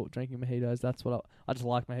pool drinking mojitos. That's what I just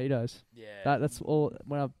like mojitos. Yeah. That's all.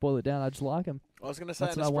 When I boil it down, I just like them. I was going to say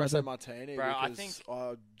That's an what I wanna espresso do. martini Bro, I because think-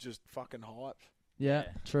 I'm just fucking hyped. Yeah,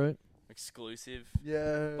 Yeah. true. Exclusive.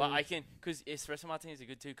 Yeah. But I can, because espresso martinis are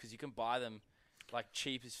good too, because you can buy them like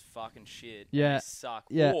cheap as fucking shit. and Yeah. they suck.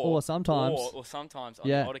 Yeah, or sometimes- or sometimes on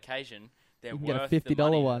Yeah. the odd occasion, they're You can worth get a the $50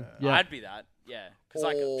 money. one. Yeah, I'd be that. Yeah, because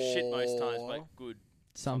like shit most times, Or- but good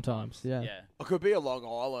sometimes. Yeah. Yeah, I could be a Long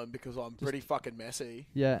Island because I'm pretty fucking messy.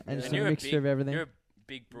 Yeah, and Yeah. just and a you're mixture a big, of everything. You're a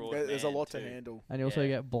big broad There's a man lot too. to handle. And you also Yeah.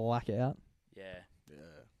 get blackout. Yeah, Yeah.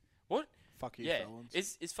 What? Fuck you, yeah. felons.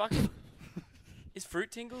 Is fucking is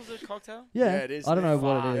fruit tingles a cocktail? Yeah, it is I don't know now.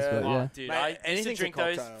 what it is, Fuck, but yeah. Oh, yeah. dude, Mate, I used to anything's a drink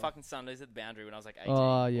those cocktail. fucking Sundays at the Boundary when I was like 18.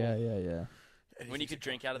 Oh yeah, yeah, yeah. When you Anything's could a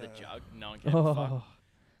drink out of the cocktail. jug, no one cared. Fuck. Oh,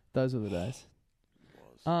 those were the days.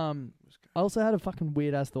 Was. Um, Was good. I also had a fucking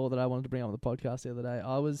weird ass thought that I wanted to bring up on the podcast the other day.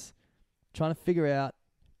 I was trying to figure out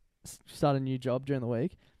start a new job during the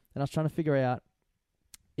week, and I was trying to figure out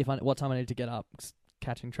what time I need to get up,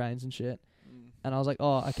 catching trains and shit. And I was like,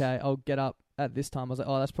 oh, okay, I'll get up at this time. I was like,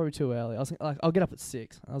 oh, that's probably too early. I was like, I'll get up at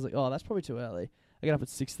 6. I was like, oh, that's probably too early. I get up at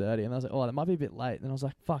 6:30, and I was like, oh, that might be a bit late. And I was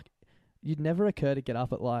like, fuck, you'd never occur to get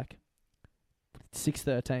up at like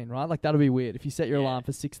 6:13, right? Like that'll be weird if you set your Yeah. alarm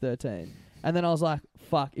for 6:13. And then I was like,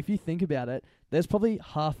 fuck, if you think about it, there's probably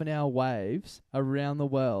half an hour waves around the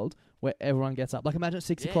world where everyone gets up. Like imagine at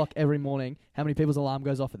 6 Yeah. o'clock every morning, how many people's alarm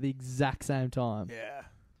goes off at the exact same time. Yeah.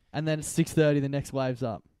 And then at 6:30, the next wave's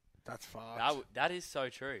up. That's fucked. That is so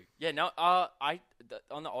true. Yeah, no,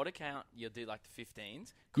 on the odd account, you'll do like the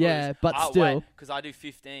 15s. Yeah, but still. Because I do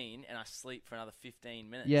 15 and I sleep for another 15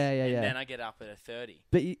 minutes. Yeah, yeah, and yeah. then I get up at a 30.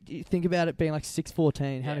 But you think about it being like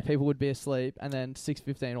 6:14, how many Yeah. people would be asleep? And then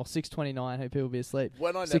 6:15 or 6:29, how many people would be asleep?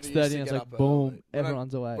 When I never 6:30, used to and it's get like, up boom, early. When I-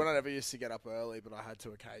 everyone's awake. When I never used to get up early, but I had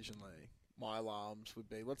to occasionally, my alarms would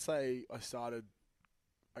be, let's say I started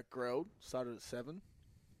at Grilled, started at 7,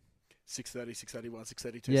 6:30, 6:31,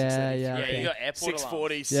 6:32, Yeah, 6:33, yeah, Yeah, okay. you got airport 6:40,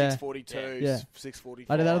 alarms. Yeah. 6:42, Yeah. 6:45.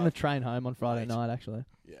 I did that on the train home on Friday Mate. night, actually.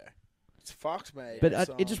 Yeah. It's fucked, mate. But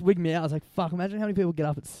It's, it just wigged me out. I was like, fuck, imagine how many people get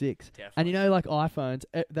up at 6. Definitely. And you know, like iPhones,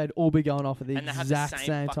 they'd all be going off at the and they have the exact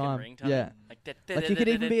same fucking time. ringtone. Yeah. Like Like you could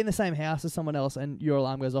even be in the same house as someone else and your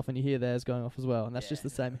alarm goes off and you hear theirs going off as well. And that's just Yeah.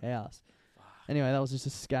 the same house. Anyway, that was just a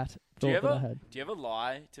scat Do you thought that I ever had. do you ever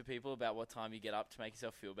lie to people about what time you get up to make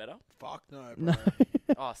yourself feel better? fuck no, bro. No.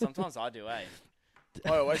 Oh, sometimes I do, eh?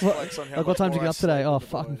 I always flex on how Like, what much time did you more get I up today? sleep Oh, with the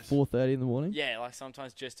fucking boys. 4:30 in the morning. Yeah, like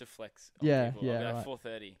sometimes just to flex on Yeah, people. yeah, I'll be like right.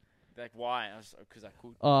 4:30. Like, why? I was because I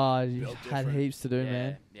could. Oh, you Built had different. heaps to do, Yeah,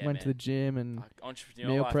 man. yeah, Went to man. the gym and Like, entrepreneur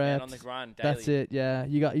meal life, man, on prepped. the grind daily. that's it. Yeah,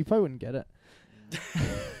 you probably wouldn't get it.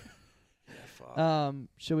 Yeah, fuck.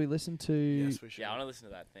 Shall we listen to yes, we should. Yeah, I want to listen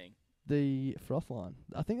to that thing. the froth line?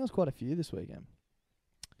 I think there was quite a few this weekend.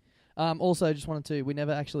 Also, just wanted to. We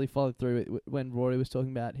never actually followed through it when Rory was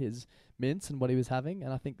talking about his mints and what he was having,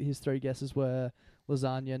 and I think his 3 guesses were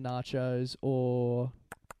lasagna, nachos, or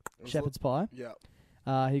shepherd's pie.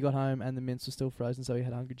 Yeah. He got home and the mints were still frozen, so he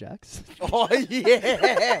had Hungry Jacks. Oh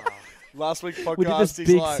yeah. Last week's podcast, We did this he's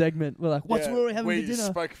big like, segment. We're like, "What's Rory having we for dinner?"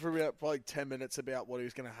 spoke for about probably 10 minutes about what he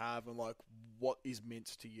was going to have and like what is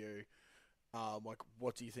mints to you. Like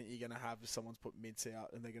what do you think you're going to have if someone's put mints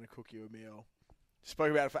out and they're going to cook you a meal?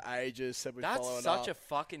 Spoke about it for ages. Said we'd follow it That's up. such a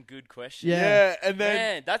fucking good question. Yeah. And then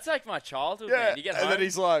Man, that's like my childhood, yeah, man. You get and home. then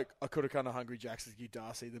he's like, I could have gone to Hungry Jack's with you,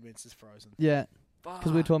 Darcy. The mince is frozen. Yeah, because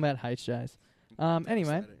we were Fuck. talking about HJs.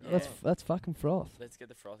 Anyway, Devastating. let's fucking froth. Let's get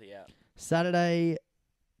the frothy out. Saturday,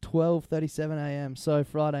 12:37 a.m. So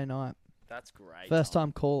Friday night. That's great. First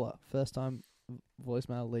time caller. First time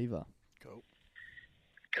voicemail leaver. Cool.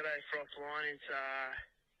 G'day, Frothline. It's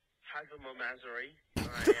Hazel Mazari.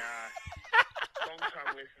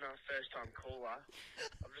 Long-time listener, first-time caller.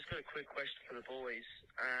 I've just got a quick question for the boys.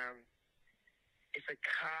 If a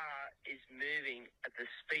car is moving at the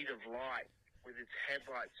speed of light with its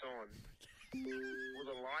headlights on, will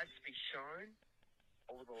the lights be shown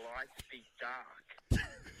or will the lights be dark?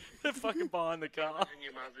 They're fucking behind the car. Fathers and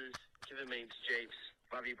your mothers, giving me jeeps.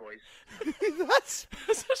 Love you, boys. That's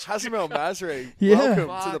Hazamel Masri. Yeah. Welcome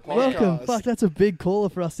to the Fuck, podcast. Welcome. Fuck, that's a big caller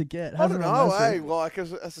for us to get. I don't Hasn't know, it, eh? Like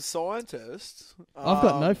as a scientist, I've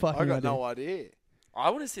got no fucking I got idea. no idea. I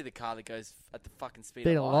want to see the car that goes at the fucking speed,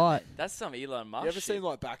 Speed of of light. light. That's some Elon Musk You ever shit. seen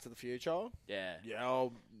like Back to the Future? Yeah. Yeah.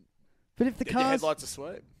 I'll But if the get your car's... headlights are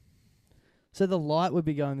sweet. So the light would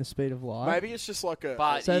be going the speed of light. Maybe it's just like a.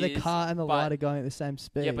 But So the is- car and the but- light are going at the same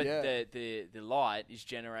speed. Yeah, but Yeah. the light is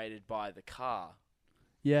generated by the car.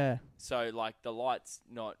 Yeah. So, like, the light's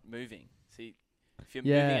not moving. See, if you're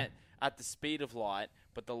Yeah. moving at the speed of light,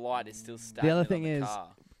 but the light is still stagnant The other thing on the is, car.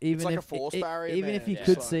 Even like if a force i- barrier even there. if you Yeah.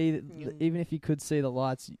 could It's see, like- even if you could see the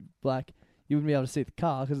lights, like you wouldn't be able to see the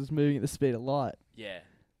car because it's moving at the speed of light. Yeah.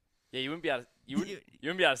 Yeah, you wouldn't be able to, you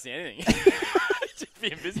wouldn't be able to see anything. Just be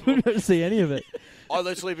You invisible. wouldn't be able to see any of it. I'd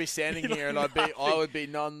literally be standing here and I would be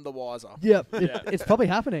none the wiser. Yep. Yeah. It's probably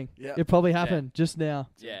happening. Yeah. It probably happened just now.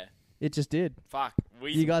 Yeah. It just did. Fuck.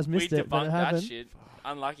 You guys missed we it, but it debunked that happened. shit.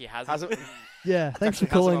 Unlucky Has hasn't. it? Yeah. Thanks for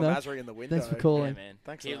calling though. Masri in the window. Thanks for Yeah, calling. man.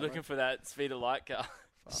 Thanks Keep for that, looking mate. for that speed of light car.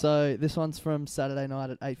 So this one's from Saturday night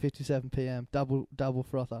at 8:57 p.m. Double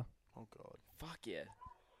frother. Oh god. Fuck yeah.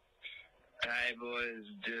 Hey, boys.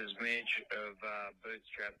 Just Mitch of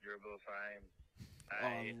Bootstrap Dribble fame.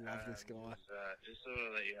 I love this guy. Just sort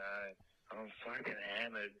of let you know, I'm fucking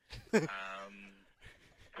hammered.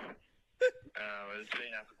 It's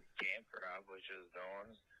been up at the camper up, which is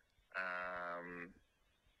Dawn's.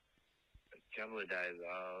 A couple of days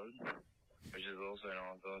old, which is also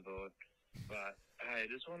nice, I thought. But, hey,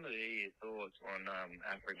 just wanted to hear your thoughts on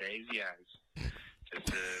aphrodisiacs, just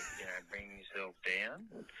to, bring yourself down.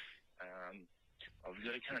 I've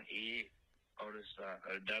got a kind of ear.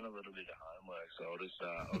 I've done a little bit of homework, so I'll just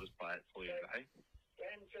play it for you, okay?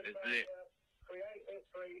 This is it. Create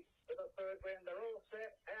history for the third win. They're all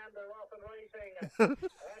set and they're off and racing. And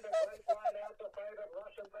a great line out the favourite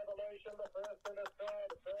Russian Revolution. The first in its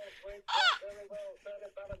stride. First week very well. Third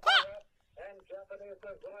is Valentina. And Japanese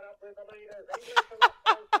is right up with the leaders. English are up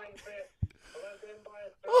close playing fifth. Followed in by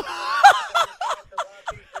a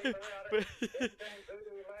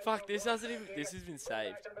Fuck, this hasn't even. This has been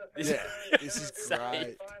saved. This, Yeah, this is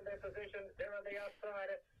great. Find their positions. They're on the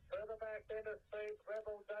outside. Further back into speed.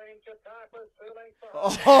 Rebel Dane. Chautauqua's 2 lengths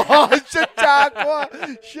behind. Oh,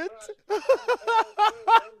 Chautauqua! Shit.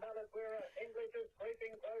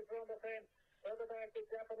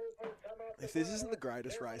 If this isn't the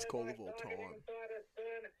greatest race call of all time.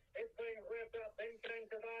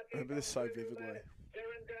 I remember this so vividly.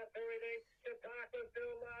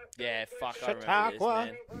 yeah, fuck, I remember this,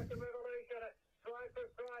 man.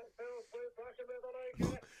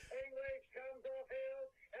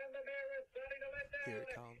 Here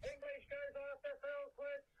it comes. English goes after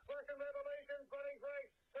Fellsworth. Russian Revolution's running great.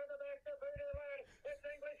 Further back to Voodooland. It's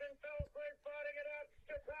English and Fellsworth fighting it out.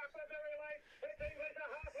 Chautauqua very late. It's English a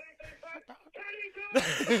half length in front. Can he do it?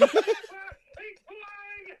 He's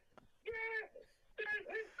flying. Yes. There's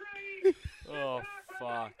history. Oh,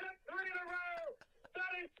 fuck. 3 in a row.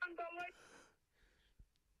 That is unbelievable.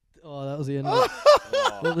 Oh, that was the end of it.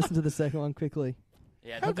 We'll listen to the second one quickly.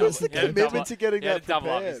 Yeah, How good's the commitment to getting that double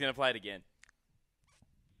up. prepared? He's gonna play it again.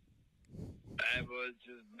 Hey, boys,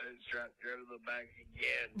 just Bootstrap Dribble back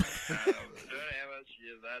again. Don't know how much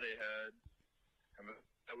of that I heard.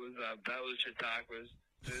 That was Chautauqua's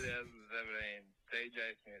 2017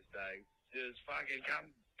 DJ Smith Stakes. Just fucking come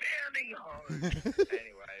bounding home.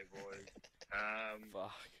 Anyway, boys.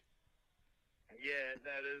 Fuck. yeah,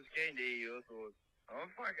 that is keen to hear your thoughts. I'm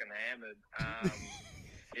fucking hammered.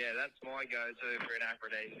 Yeah, that's my go-to for an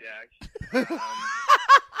aphrodisiac.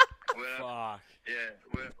 Fuck. Yeah,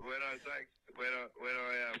 when I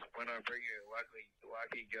bring a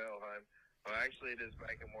lucky girl home, I actually just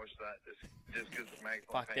make them watch that just because it makes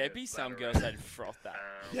my Fuck, there'd be penis some flatter. girls that'd froth that.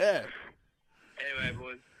 Yeah. Anyway,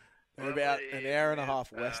 boys. We're about lovely to an hear hour from and a you.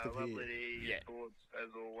 half west of lovely here. to hear your thoughts, as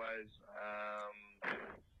always.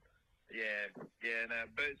 No,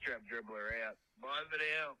 bootstrap dribbler out. Bye for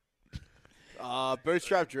now.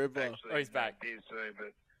 Bootstrap dribbler. Oh, he's back. Piss too,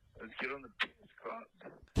 but let's get on the piss club.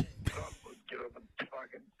 Let's get on the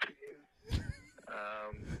fucking piss.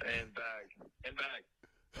 And back. And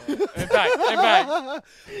back.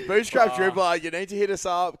 Bootstrap dribbler, you need to hit us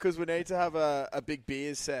up because we need to have a big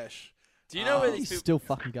beers sesh. Do you know where He's these people... still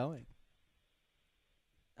fucking going.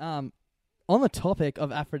 On the topic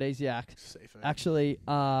of aphrodisiac, Seafood. actually,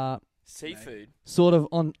 Seafood? sort of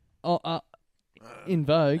in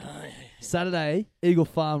vogue. Saturday, Eagle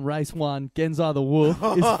Farm Race 1, Genzai the Wolf is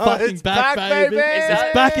fucking It's back, back, baby. baby!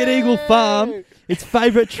 It's back at Eagle Farm. Its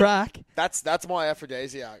favourite track. That's my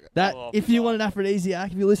aphrodisiac. That Oh, if you want an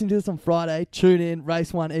aphrodisiac, if you're listening to this on Friday, tune in,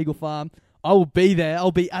 Race 1, Eagle Farm. I will be there.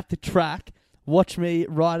 I'll be at the track. Watch me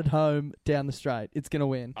ride it home down the straight. It's going to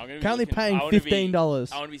win. I'm gonna be Currently looking- paying I wanna be-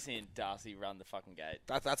 $15. I want to be seeing Darcy run the fucking gate.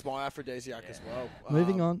 That's my aphrodisiac as well.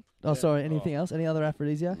 Moving on. Oh, yeah. sorry. Anything else? Any other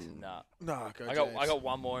aphrodisiacs? Nah. No, go I James. got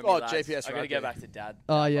one more in Oh, me, lads. GPS I gotta go rugby. back to Dad.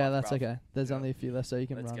 Oh, Dad yeah, life, that's bruv. okay. There's only a few less, so you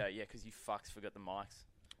can Let's run. go. Yeah, because you fucks forgot the mics.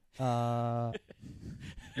 G'day,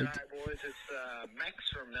 boys. It's Max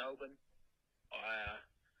from Melbourne. I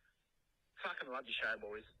fucking love your show,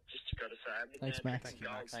 boys. Just got to say, I've been Thanks, down Max. drinking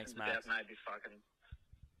gold Thanks, since Max. about maybe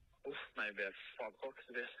about 5 o'clock.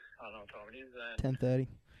 It's about, I don't know what time it is. And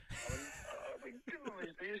 10:30. I've been giving all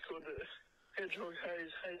these beers called the Hedgehog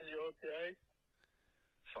Hazy IPA.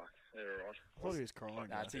 Fuck, they're alright. I thought he was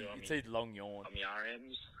crying. Nah, it's a long yawn. On the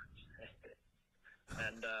RMs.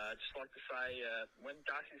 And I'd just like to say, when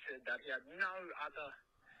Darcy said that he had no other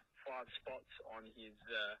 5 spots on his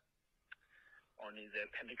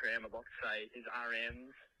pentagram, I'd like to say his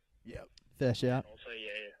RMs. Yep. Fair shout. Also,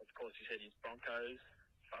 yeah, of course, he said his Broncos.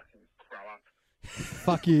 Fucking grow up.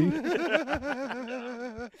 Fuck you. Shout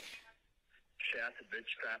out to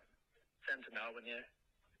Bootstrap. Send to Melbourne, yeah.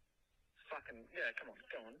 Fucking, yeah, come on,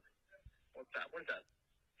 go on. What's that? What is that?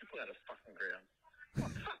 You pull out a fucking ground. Oh,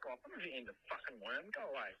 fuck off. I'm not eating the fucking worm. Go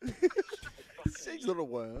away. Seems little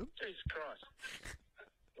worm. Jesus Christ.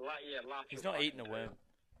 Laugh He's your not fucking eating a worm.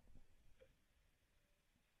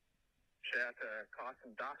 Shout out to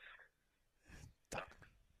Carson Dust. Fuck.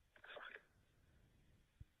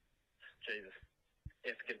 Jesus.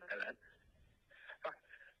 Yeah, forget about that. Fuck.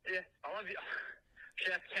 Yeah, I love you.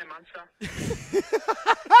 Shout out to Cam Munster.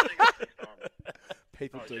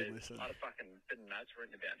 People do geez. listen. I had a fucking bit of notes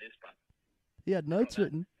written about this, but He had notes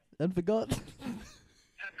written and forgot. have a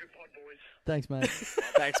good pod, boys. Thanks, mate.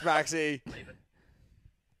 Thanks, Maxie. Leave it.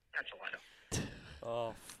 Catch you later.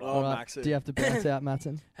 Oh, fuck. Oh, All right. Maxie. Do you have to bounce out,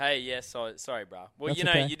 Matson? Hey, yeah, sorry, bro. Well, That's you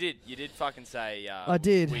know, okay. you did fucking say I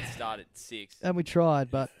did. we'd start at 6. And we tried,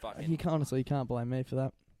 but Fucking- you can't, honestly, you can't blame me for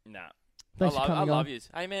that. Nah. Thanks for I coming love on. you.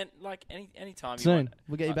 Hey, man, like, any time you Soon. want.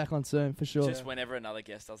 We'll get you back on soon, for sure. Just whenever another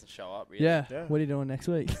guest doesn't show up, really. Yeah. Yeah. What are you doing next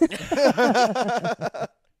week?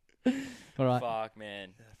 All right. Fuck,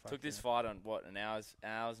 man. fuck Took this fight on, what, an hour's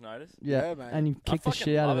notice? Yeah. Yeah, mate. And you I kicked the fucking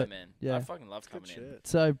shit out love of it, it. man. Yeah. I fucking love Good coming in. shit.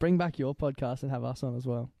 So bring back your podcast and have us on as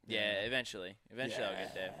well. Yeah, eventually. Eventually I'll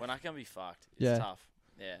get there. When I can be fucked, it's Yeah. tough.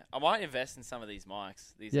 Yeah. I might invest in some of these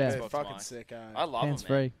mics, these Yeah. Yeah, Xbox fucking mics. sick, eh? I love Hands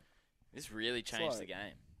them, man. free. This really changed the like-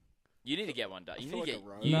 game. You need to get one done. You feel need to like get, a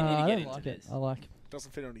rogue. you No, need to I get don't into like this. it. I like. Doesn't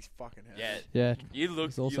fit on his fucking head. Yeah. Yeah. You look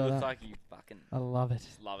It's also that. like you fucking I love it.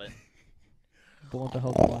 love it. Born to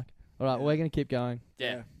hold the mic. All right, we're gonna keep going.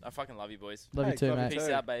 Yeah. Yeah. I fucking love you boys. Love Hey, you too, love you mate. too. Peace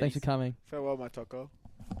out, babies. Thanks for coming. Farewell, my taco.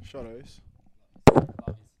 Shotos.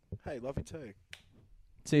 Hey, love you too.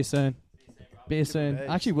 See you soon. Be you Give 'em soon. eggs.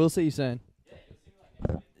 Actually, we'll see you soon.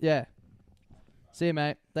 Yeah. See you,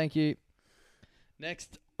 mate. Thank you.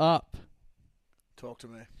 Next up, Talk to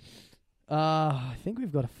me. I think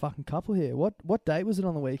we've got a fucking couple here. What date was it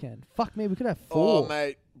on the weekend? Fuck me, we could have Oh, 4.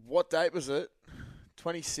 mate. What date was it?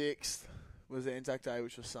 26th was the Anzac Day,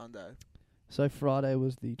 which was Sunday. So Friday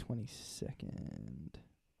was the 22nd.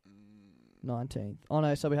 19th. Oh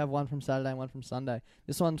no, so we have one from Saturday and one from Sunday.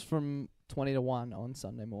 This one's from 20 to 1 on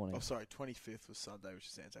Sunday morning. Oh, sorry. 25th was Sunday, which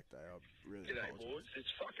is Anzac Day. I really G'day, apologize. boys. It's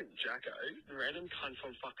fucking Jacko, random cunt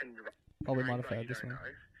from fucking. Oh, we might have Rainbow heard you this don't one.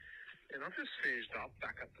 know. And I've just finished up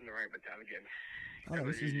back up in the Rainbow Town again. Oh, no,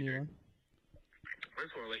 this is a new one. I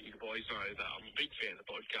just want to let you boys know that I'm a big fan of the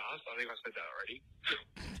podcast. I think I said that already.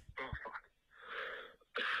 Oh, fuck.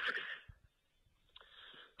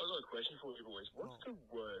 I've got a question for you boys. What's the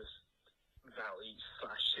worst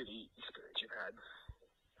valley/city experience you've had?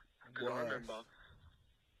 Because I remember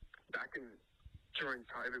back during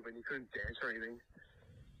COVID when you couldn't dance or anything,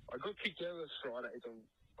 I got kicked out of the Fridays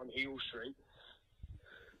on Eagle Street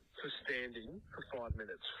for standing for 5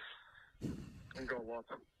 minutes and got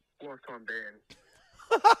lifetime ban.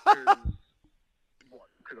 Because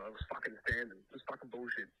I was fucking standing. It was fucking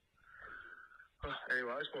bullshit.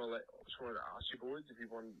 Anyway, I just wanted to ask you boys if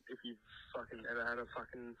you've fucking ever had a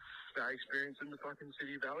fucking bad experience in the fucking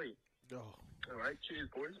City Valley. Oh. Alright, cheers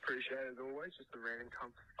boys, appreciate it as always. Just a random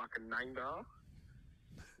cunt fucking name bar.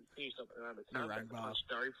 Finish up another time, punch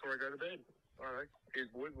Derry before I go to bed. Alright, cheers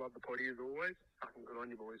boys, love the potty as always. Fucking good on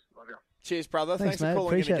you boys, love ya. Cheers, brother. Thanks, for mate.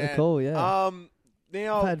 calling Appreciate in again. the call, yeah.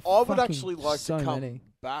 Now, I've had I would fucking actually like so to come many.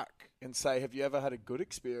 back and say, have you ever had a good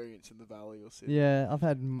experience in the Valley or City? Yeah, I've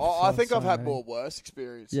had. I think so I've had many. more worse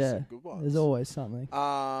experiences Yeah, than good ones. there's always something.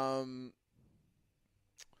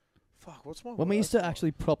 Fuck, what's my When we used worst to one?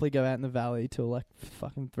 actually properly go out in the valley till like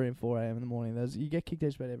fucking 3 and 4 a.m. in the morning, you get kicked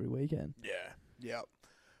out of bed every weekend. Yeah. Yep.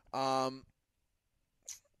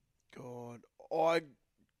 God, I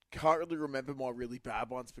can't really remember my really bad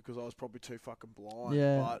ones because I was probably too fucking blind.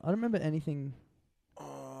 Yeah, But, I don't remember anything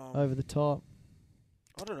over the top.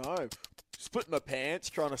 I don't know. Splitting my pants,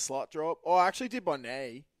 trying to slut drop. Oh, I actually did my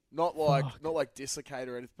knee. Not like dislocate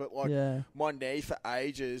or anything, but like Yeah. my knee for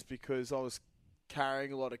ages because I was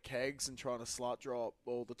carrying a lot of kegs and trying to slut drop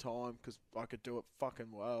all the time because I could do it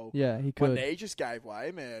fucking well. Yeah, he My could. knee just gave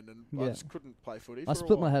way, man, and I Yeah. just couldn't play footy. I for a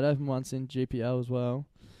split my while. head open once in GPL as well.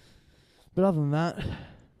 But other than that,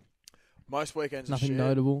 Most weekends are nothing shit.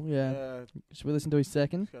 notable. Yeah. Yeah. Should we listen to his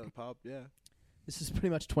second? Let's go to the pub, yeah. This is pretty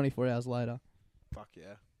much 24 hours later. Fuck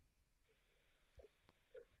yeah.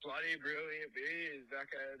 Bloody brilliant beers back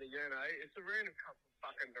out of the uni. It's a random cup of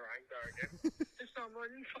fucking Durango again. Just someone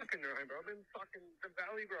in fucking Durango. I've been fucking the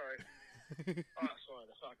valley, bro. I just wanted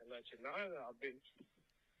to fucking let you know that I've been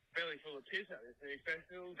belly full of piss at this new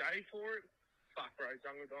festival. Day for it. Fuck, bro.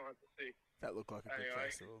 Jungle Dance is sick. That looked like a good Anyway.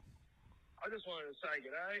 festival. I just wanted to say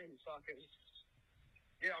g'day and fucking...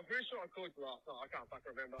 Yeah, I'm pretty sure I called you last night. I can't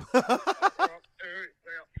fucking remember.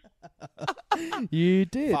 You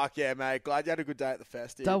did. Fuck yeah, mate. Glad you had a good day at the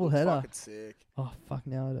festival. Double Looked header. Fucking sick. Oh, fuck,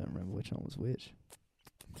 now I don't remember which one was which.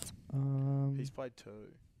 He's played 2.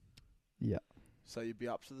 Yeah. So you'd be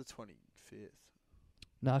up to the 25th.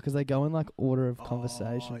 Nah, because they go in like order of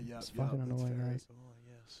conversation. Oh, yeah, It's fucking that's annoying, very- mate. Oh,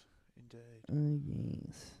 yes. Indeed.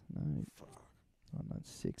 Yes. No. Fuck. Oh, no,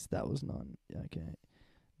 6. That was 9. Yeah, okay.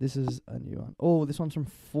 This is a new one. Oh, this one's from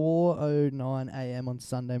 4:09 a.m. on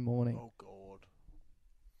Sunday morning. Oh, God.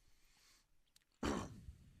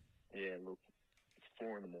 Yeah, look, it's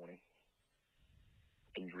 4 in the morning.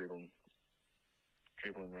 Been dribbling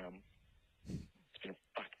rum. It's been a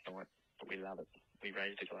fucking night, but we love it. We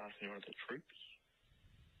raised a glass in honor of the troops.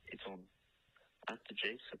 It's on. Up the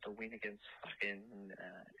Chiefs at the win against fucking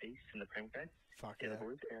East in the Prem game. Fuck Yeah, yeah. the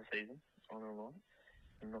boys, our season, on the line.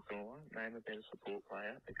 I'm not gonna lie, name a better support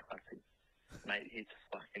player, the classic. Mate hits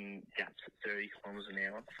fucking gaps at 30 kilometres an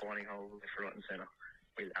hour, finding holes left, right and centre.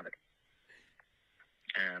 We love it.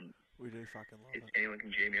 We do fucking love If it. anyone can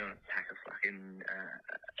G me on a pack of fucking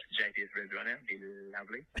JPS Reds right now, it'd be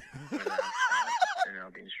lovely. When I start, and I'll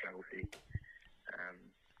be in struggle city.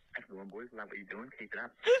 Have a good one, boys. Love what you're doing. Keep it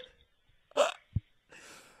up.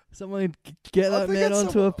 Someone get I that think man that's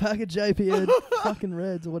onto a pack of JPN fucking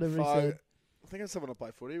Reds or whatever he Fuck. said. I think that's someone I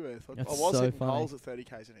play footy with. I That's was so hitting funny. goals at 30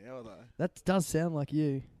 k's an hour, though. That does sound like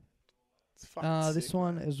you. It's fucking This sick,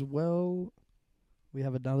 one mate. as well. We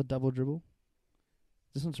have another double dribble.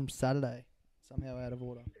 This one's from Saturday. Somehow out of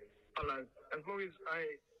order. Hello. As long as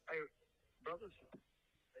hey, brothers.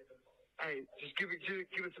 Hey, just give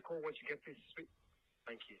us a call once you get this.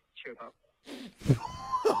 Thank you. Cheer up.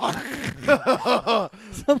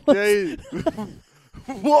 Dude,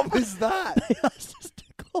 what was that? It's just a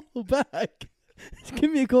call back. Just give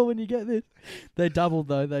me a call when you get this. They doubled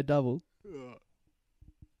though. They doubled.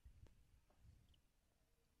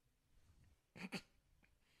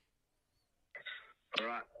 All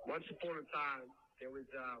right. Once upon a time, there was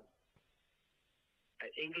an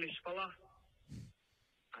English fella,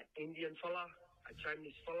 an Indian fella, a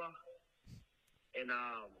Chinese fella, and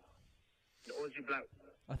an Aussie bloke.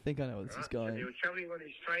 I think I know where this is So going. he was traveling on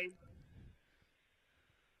his train,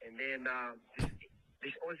 and then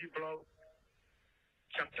this Aussie bloke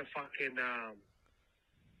chucked a fucking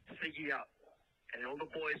ciggy up, and all the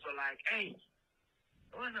boys were like, "Hey,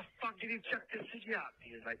 Why the fuck did he chuck the city up?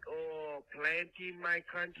 He was like, oh, plenty in my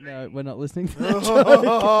country. No, we're not listening to that joke.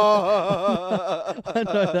 I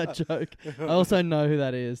know that joke. I also know who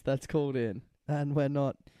that is. That's called in. And we're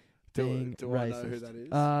not being do racist. I know who that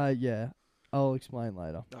is? Yeah. I'll explain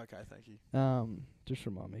later. Okay, thank you. Just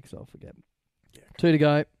remind me because I'll forget. Yeah, 2 to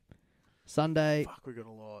go. Sunday, Fuck, we got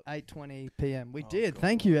a lot. 8:20 p.m. We Oh, did. God.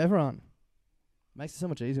 Thank you, everyone. Makes it so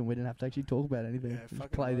much easier when we didn't have to actually talk about anything. Yeah, Just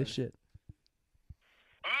fucking play this right. shit.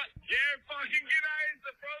 Alright, yeah, fucking g'day, it's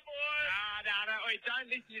the Pro Boys. No. Wait, don't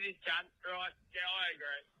listen to this cunt. Right, yeah, I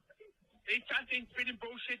agree. This cunt's been spitting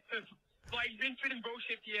bullshit for, like, he's been spitting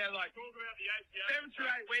bullshit for, like, talk about the 7 to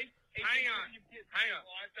 8 weeks. Hang on.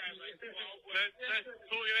 Let's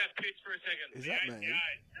talk about pitch for a second. Is that me?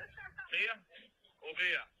 Beer or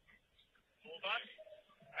beer? More fun?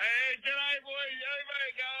 Hey, g'day, boys. Everybody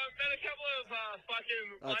going? Met a couple of fucking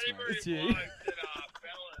That's labouring me. It's you. blokes at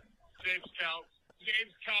Bella.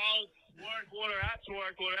 James Carl, Warwick Water Rats. Just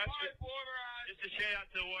a shout out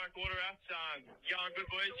to Warwick Water Rats. Going good,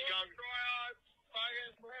 boys. You going?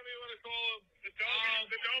 Fucking, whatever you want to call them. The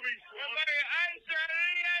Dobby Squad. Hey,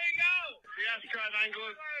 Serenity, how you go? Yes, Crab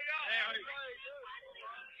Anglers.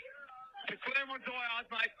 The Claremont Diehards,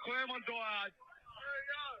 mate. Claremont Diehards.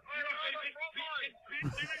 Who are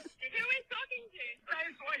we talking to? Stay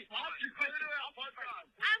sweet. What's your favourite colour?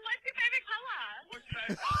 What's your favourite colour?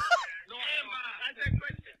 That's that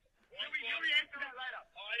question. You'll be answering that later.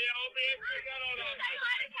 Oh, yeah, I'll be answering that on. Say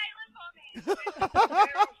hi to Caitlin for me.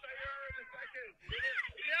 I'll say her in a second.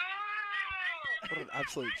 What an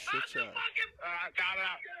absolute shit show. Got it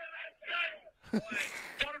up.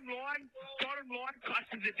 Bottom line,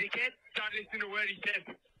 Clutch is a dickhead. Don't listen to a word he says.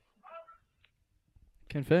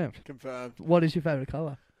 Confirmed. Confirmed. What is your favourite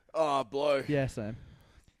colour? Oh, blue. Yeah, same.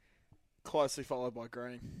 Closely followed by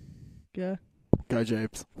green. Yeah. Go,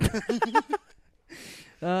 Jeeps.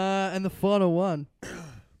 And the final one.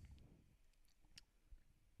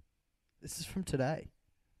 This is from today.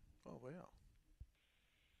 Oh, wow.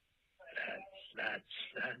 That's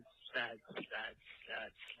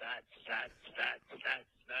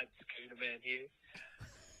Cooter Man here.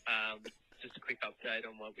 Just a quick update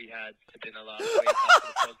on what we had for dinner last week after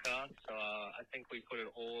the podcast. So I think we put it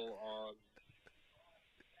all on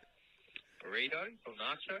burritos or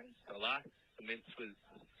nachos. The mince was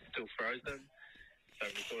still frozen, so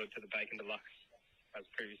we put it to the bacon deluxe as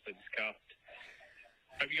previously discussed.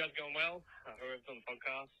 Hope you guys are going well. Whoever's on the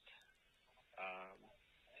podcast,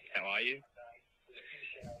 how are you?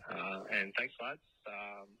 And thanks, lads.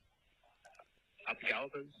 Up the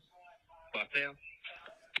Gallopers. Bye for now.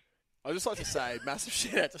 I'd just like to say massive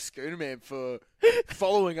shout out to Schooner Man for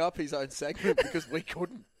following up his own segment because we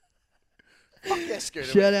couldn't. Fuck yeah, Schooner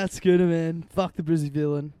Shout Man. out Scooter Man. Fuck the Brizzy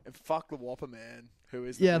villain. And fuck the Whopper Man, who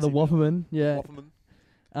is Yeah, the Brizzy villain. Whopperman. Yeah.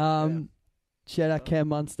 Whopperman. Shout out Cam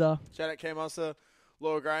Munster. Shout out Cam Munster,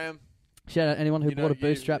 Laura Graham. Shout out anyone who You know, bought a you,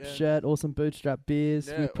 Bootstrap yeah. shirt. Awesome Bootstrap beers.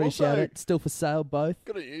 Yeah, We appreciate also- it. Still for sale, both.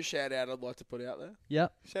 Got a new shout out I'd like to put out there.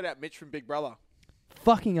 Yep. Shout out Mitch from Big Brother.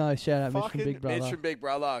 Fucking oath. Shout out Mitch Fucking from Big Brother. Mitch from Big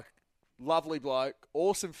Brother. Lovely bloke.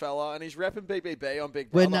 Awesome fella. And he's repping BBB on Big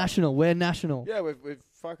We're Brother. national. We're national. Yeah, we've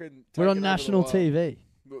fucking We're taken over on the national world. TV.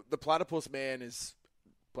 The Platypus Man is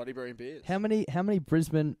bloody brewing beers. How many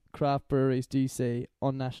Brisbane craft breweries do you see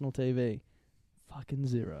on national TV? Fucking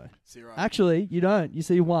zero. Zero. Actually, you don't. You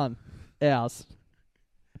see one. Ours.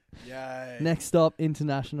 Yay. Next stop,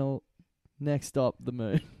 international. Next stop, the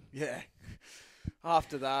moon. Yeah.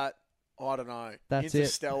 After that, I don't know. That's it.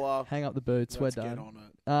 Interstellar. Hang up the boots. Let's We're get done. on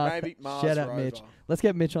it. Maybe Mars Shout out Rover. Mitch. Let's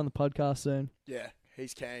get Mitch on the podcast soon. Yeah,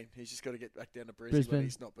 he's keen. He's just got to get back down to Brisbane when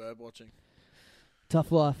he's not bird watching.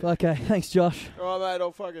 Tough life. Okay, thanks, Josh. All right, mate.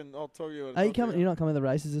 I'll tell you. Are you coming? You're not coming to the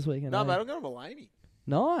races this weekend? No, are mate. you? I'm going to Mulaney.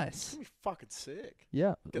 Nice. It's going to be fucking sick.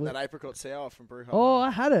 Yeah. Get that apricot sour from Brew Hub. Oh, I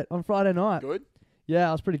had it on Friday night. Good? Yeah,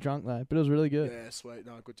 I was pretty drunk though, but it was really good. Yeah, sweet.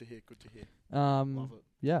 No, good to hear. Good to hear. Love it.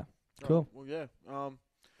 Yeah. Cool. Well, yeah. All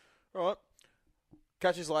right.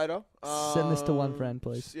 Catch us later. Send this to one friend,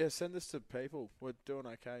 please. Yeah, send this to people. We're doing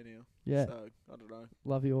okay now. Yeah. So, I don't know.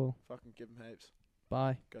 Love you all. Fucking give them heaps.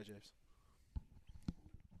 Bye. Go, Jeeves.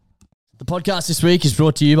 The podcast this week is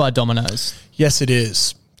brought to you by Domino's. Yes, it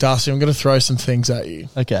is. Darcy, I'm going to throw some things at you.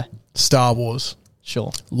 Okay. Star Wars.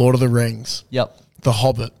 Sure. Lord of the Rings. Yep. The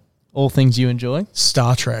Hobbit. All things you enjoy.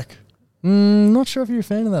 Star Trek. Not sure if you're a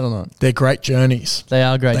fan of that or not. They're great journeys. They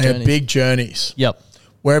are great They journeys. are big journeys. Yep.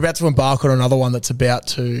 We're about to embark on another one that's about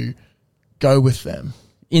to go with them.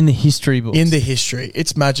 In the history books. In the history.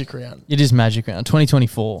 It's Magic Round. It is Magic Round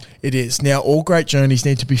 2024. It is. Now, all great journeys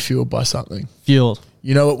need to be fueled by something. Fueled.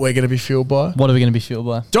 You know what we're going to be fueled by? What are we going to be fueled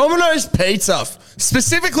by? Domino's Pizza,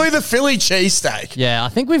 specifically the Philly cheesesteak. Yeah, I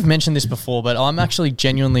think we've mentioned this before, but I'm actually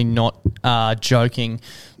genuinely not joking.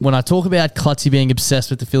 When I talk about Clutzy being obsessed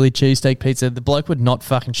with the Philly cheesesteak pizza, the bloke would not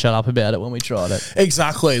fucking shut up about it when we tried it.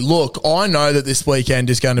 Exactly. Look, I know that this weekend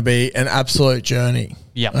is going to be an absolute journey.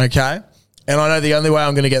 Yeah. Okay? And I know the only way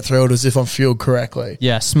I'm going to get thrilled is if I'm fueled correctly.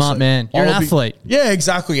 Yeah, smart man. You're an athlete. Yeah,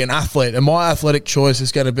 exactly, an athlete. And my athletic choice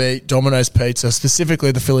is going to be Domino's Pizza,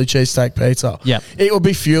 specifically the Philly cheesesteak pizza. Yeah. It will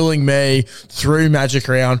be fueling me through Magic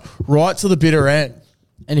Round right to the bitter end.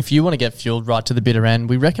 And if you want to get fueled right to the bitter end,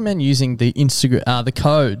 we recommend using the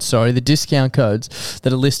the discount codes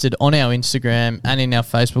that are listed on our Instagram and in our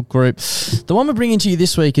Facebook group. The one we're bringing to you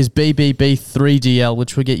this week is BBB3DL,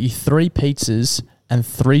 which will get you 3 pizzas and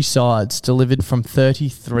 3 sides delivered from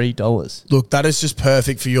 $33. Look, that is just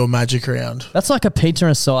perfect for your Magic Round. That's like a pizza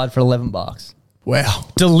and a side for $11. Wow.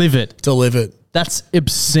 Delivered. Delivered. That's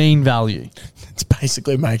obscene value. It's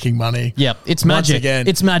basically making money. Yep, it's Once magic. again,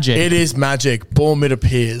 It's magic. It is magic. Boom, it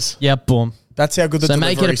appears. Yep, boom. That's how good the So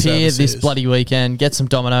delivery make it appear service this is. bloody weekend. Get some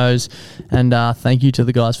Dominoes. And thank you to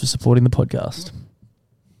the guys for supporting the podcast.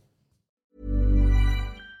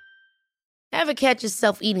 Ever catch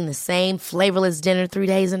yourself eating the same flavorless dinner 3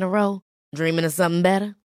 days in a row? Dreaming of something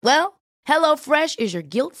better? Well, HelloFresh is your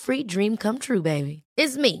guilt-free dream come true, baby.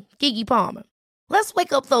 It's me, Keke Palmer. Let's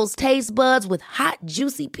wake up those taste buds with hot,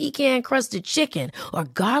 juicy pecan-crusted chicken or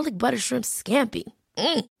garlic butter shrimp scampi.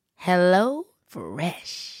 Hello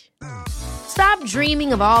Fresh. Stop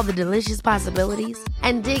dreaming of all the delicious possibilities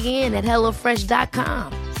and dig in at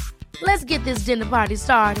HelloFresh.com. Let's get this dinner party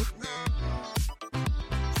started.